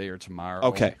either today or tomorrow.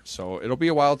 Okay. So it'll be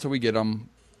a while till we get them.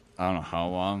 I don't know how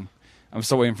long. I'm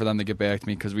still waiting for them to get back to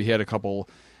me because we had a couple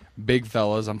big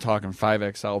fellas, I'm talking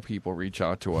 5XL people, reach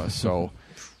out to us. So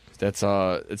that's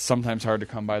it's sometimes hard to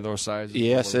come by those sizes.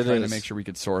 Yes, We're it trying is. to make sure we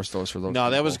could source those for those. No,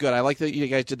 that people. was good. I like that you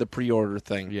guys did the pre-order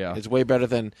thing. Yeah. It's way better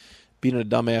than being a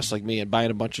dumbass like me and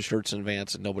buying a bunch of shirts in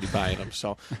advance and nobody buying them.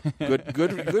 So good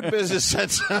business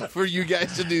sense for you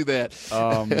guys to do that.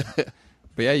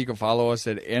 But yeah, you can follow us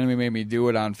at Anime Made Me Do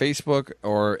It on Facebook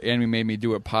or Anime Made Me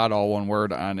Do It Pod, all one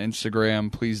word, on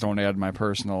Instagram. Please don't add my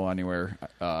personal anywhere.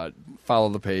 Follow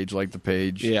the page, like the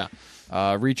page. Yeah.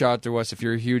 Reach out to us if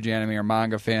you're a huge anime or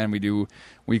manga fan. We do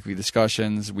weekly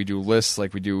discussions. We do lists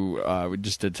like we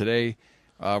just did today.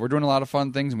 we're doing a lot of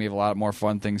fun things, and we have a lot more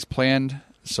fun things planned.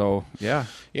 So yeah,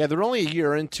 they're only a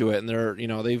year into it, and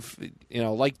they've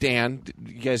like Dan,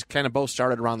 you guys kind of both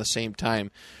started around the same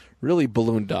time, really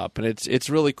ballooned up, and it's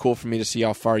really cool for me to see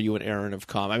how far you and Aaron have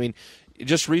come. I mean,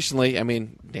 just recently,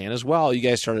 Dan as well, you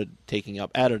guys started taking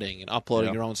up editing and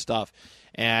uploading your own stuff.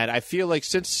 And I feel like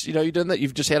since you've done that,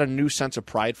 you've just had a new sense of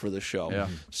pride for the show. Yeah.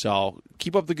 So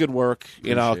keep up the good work.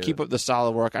 Keep up the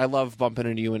solid work. I love bumping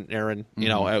into you and Aaron.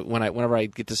 Whenever I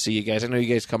get to see you guys. I know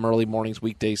you guys come early mornings,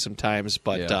 weekdays sometimes,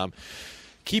 but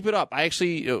keep it up.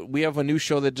 We have a new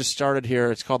show that just started here.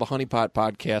 It's called the Honey Pot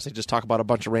Podcast. I just talk about a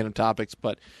bunch of random topics,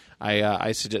 but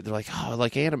I suggest, they're like, oh, I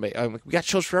like anime. I'm like, we got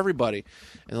shows for everybody.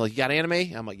 And they're like, you got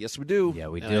anime? I'm like, yes, we do. Yeah,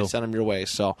 we do. do. I send them your way.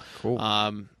 So cool.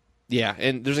 Yeah,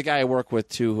 and there's a guy I work with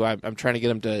too who I'm trying to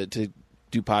get him to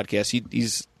do podcasts.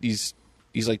 He's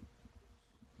like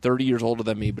 30 years older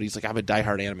than me, but he's like, I'm a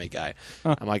diehard anime guy.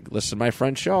 I'm like, listen to my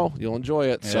friend's show, you'll enjoy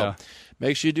it. So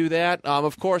make sure you do that.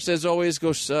 Of course, as always,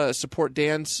 go support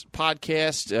Dan's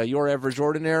podcast, Your Average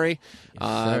Ordinary,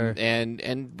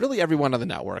 and really everyone on the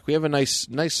network. We have a nice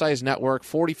sized network,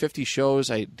 40, 50 shows.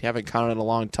 I haven't counted in a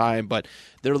long time, but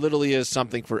there literally is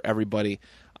something for everybody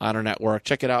on our network.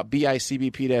 Check it out,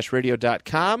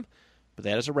 bicbp-radio.com. But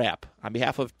that is a wrap. On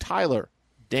behalf of Tyler,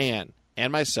 Dan,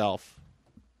 and myself,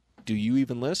 do you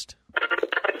even list?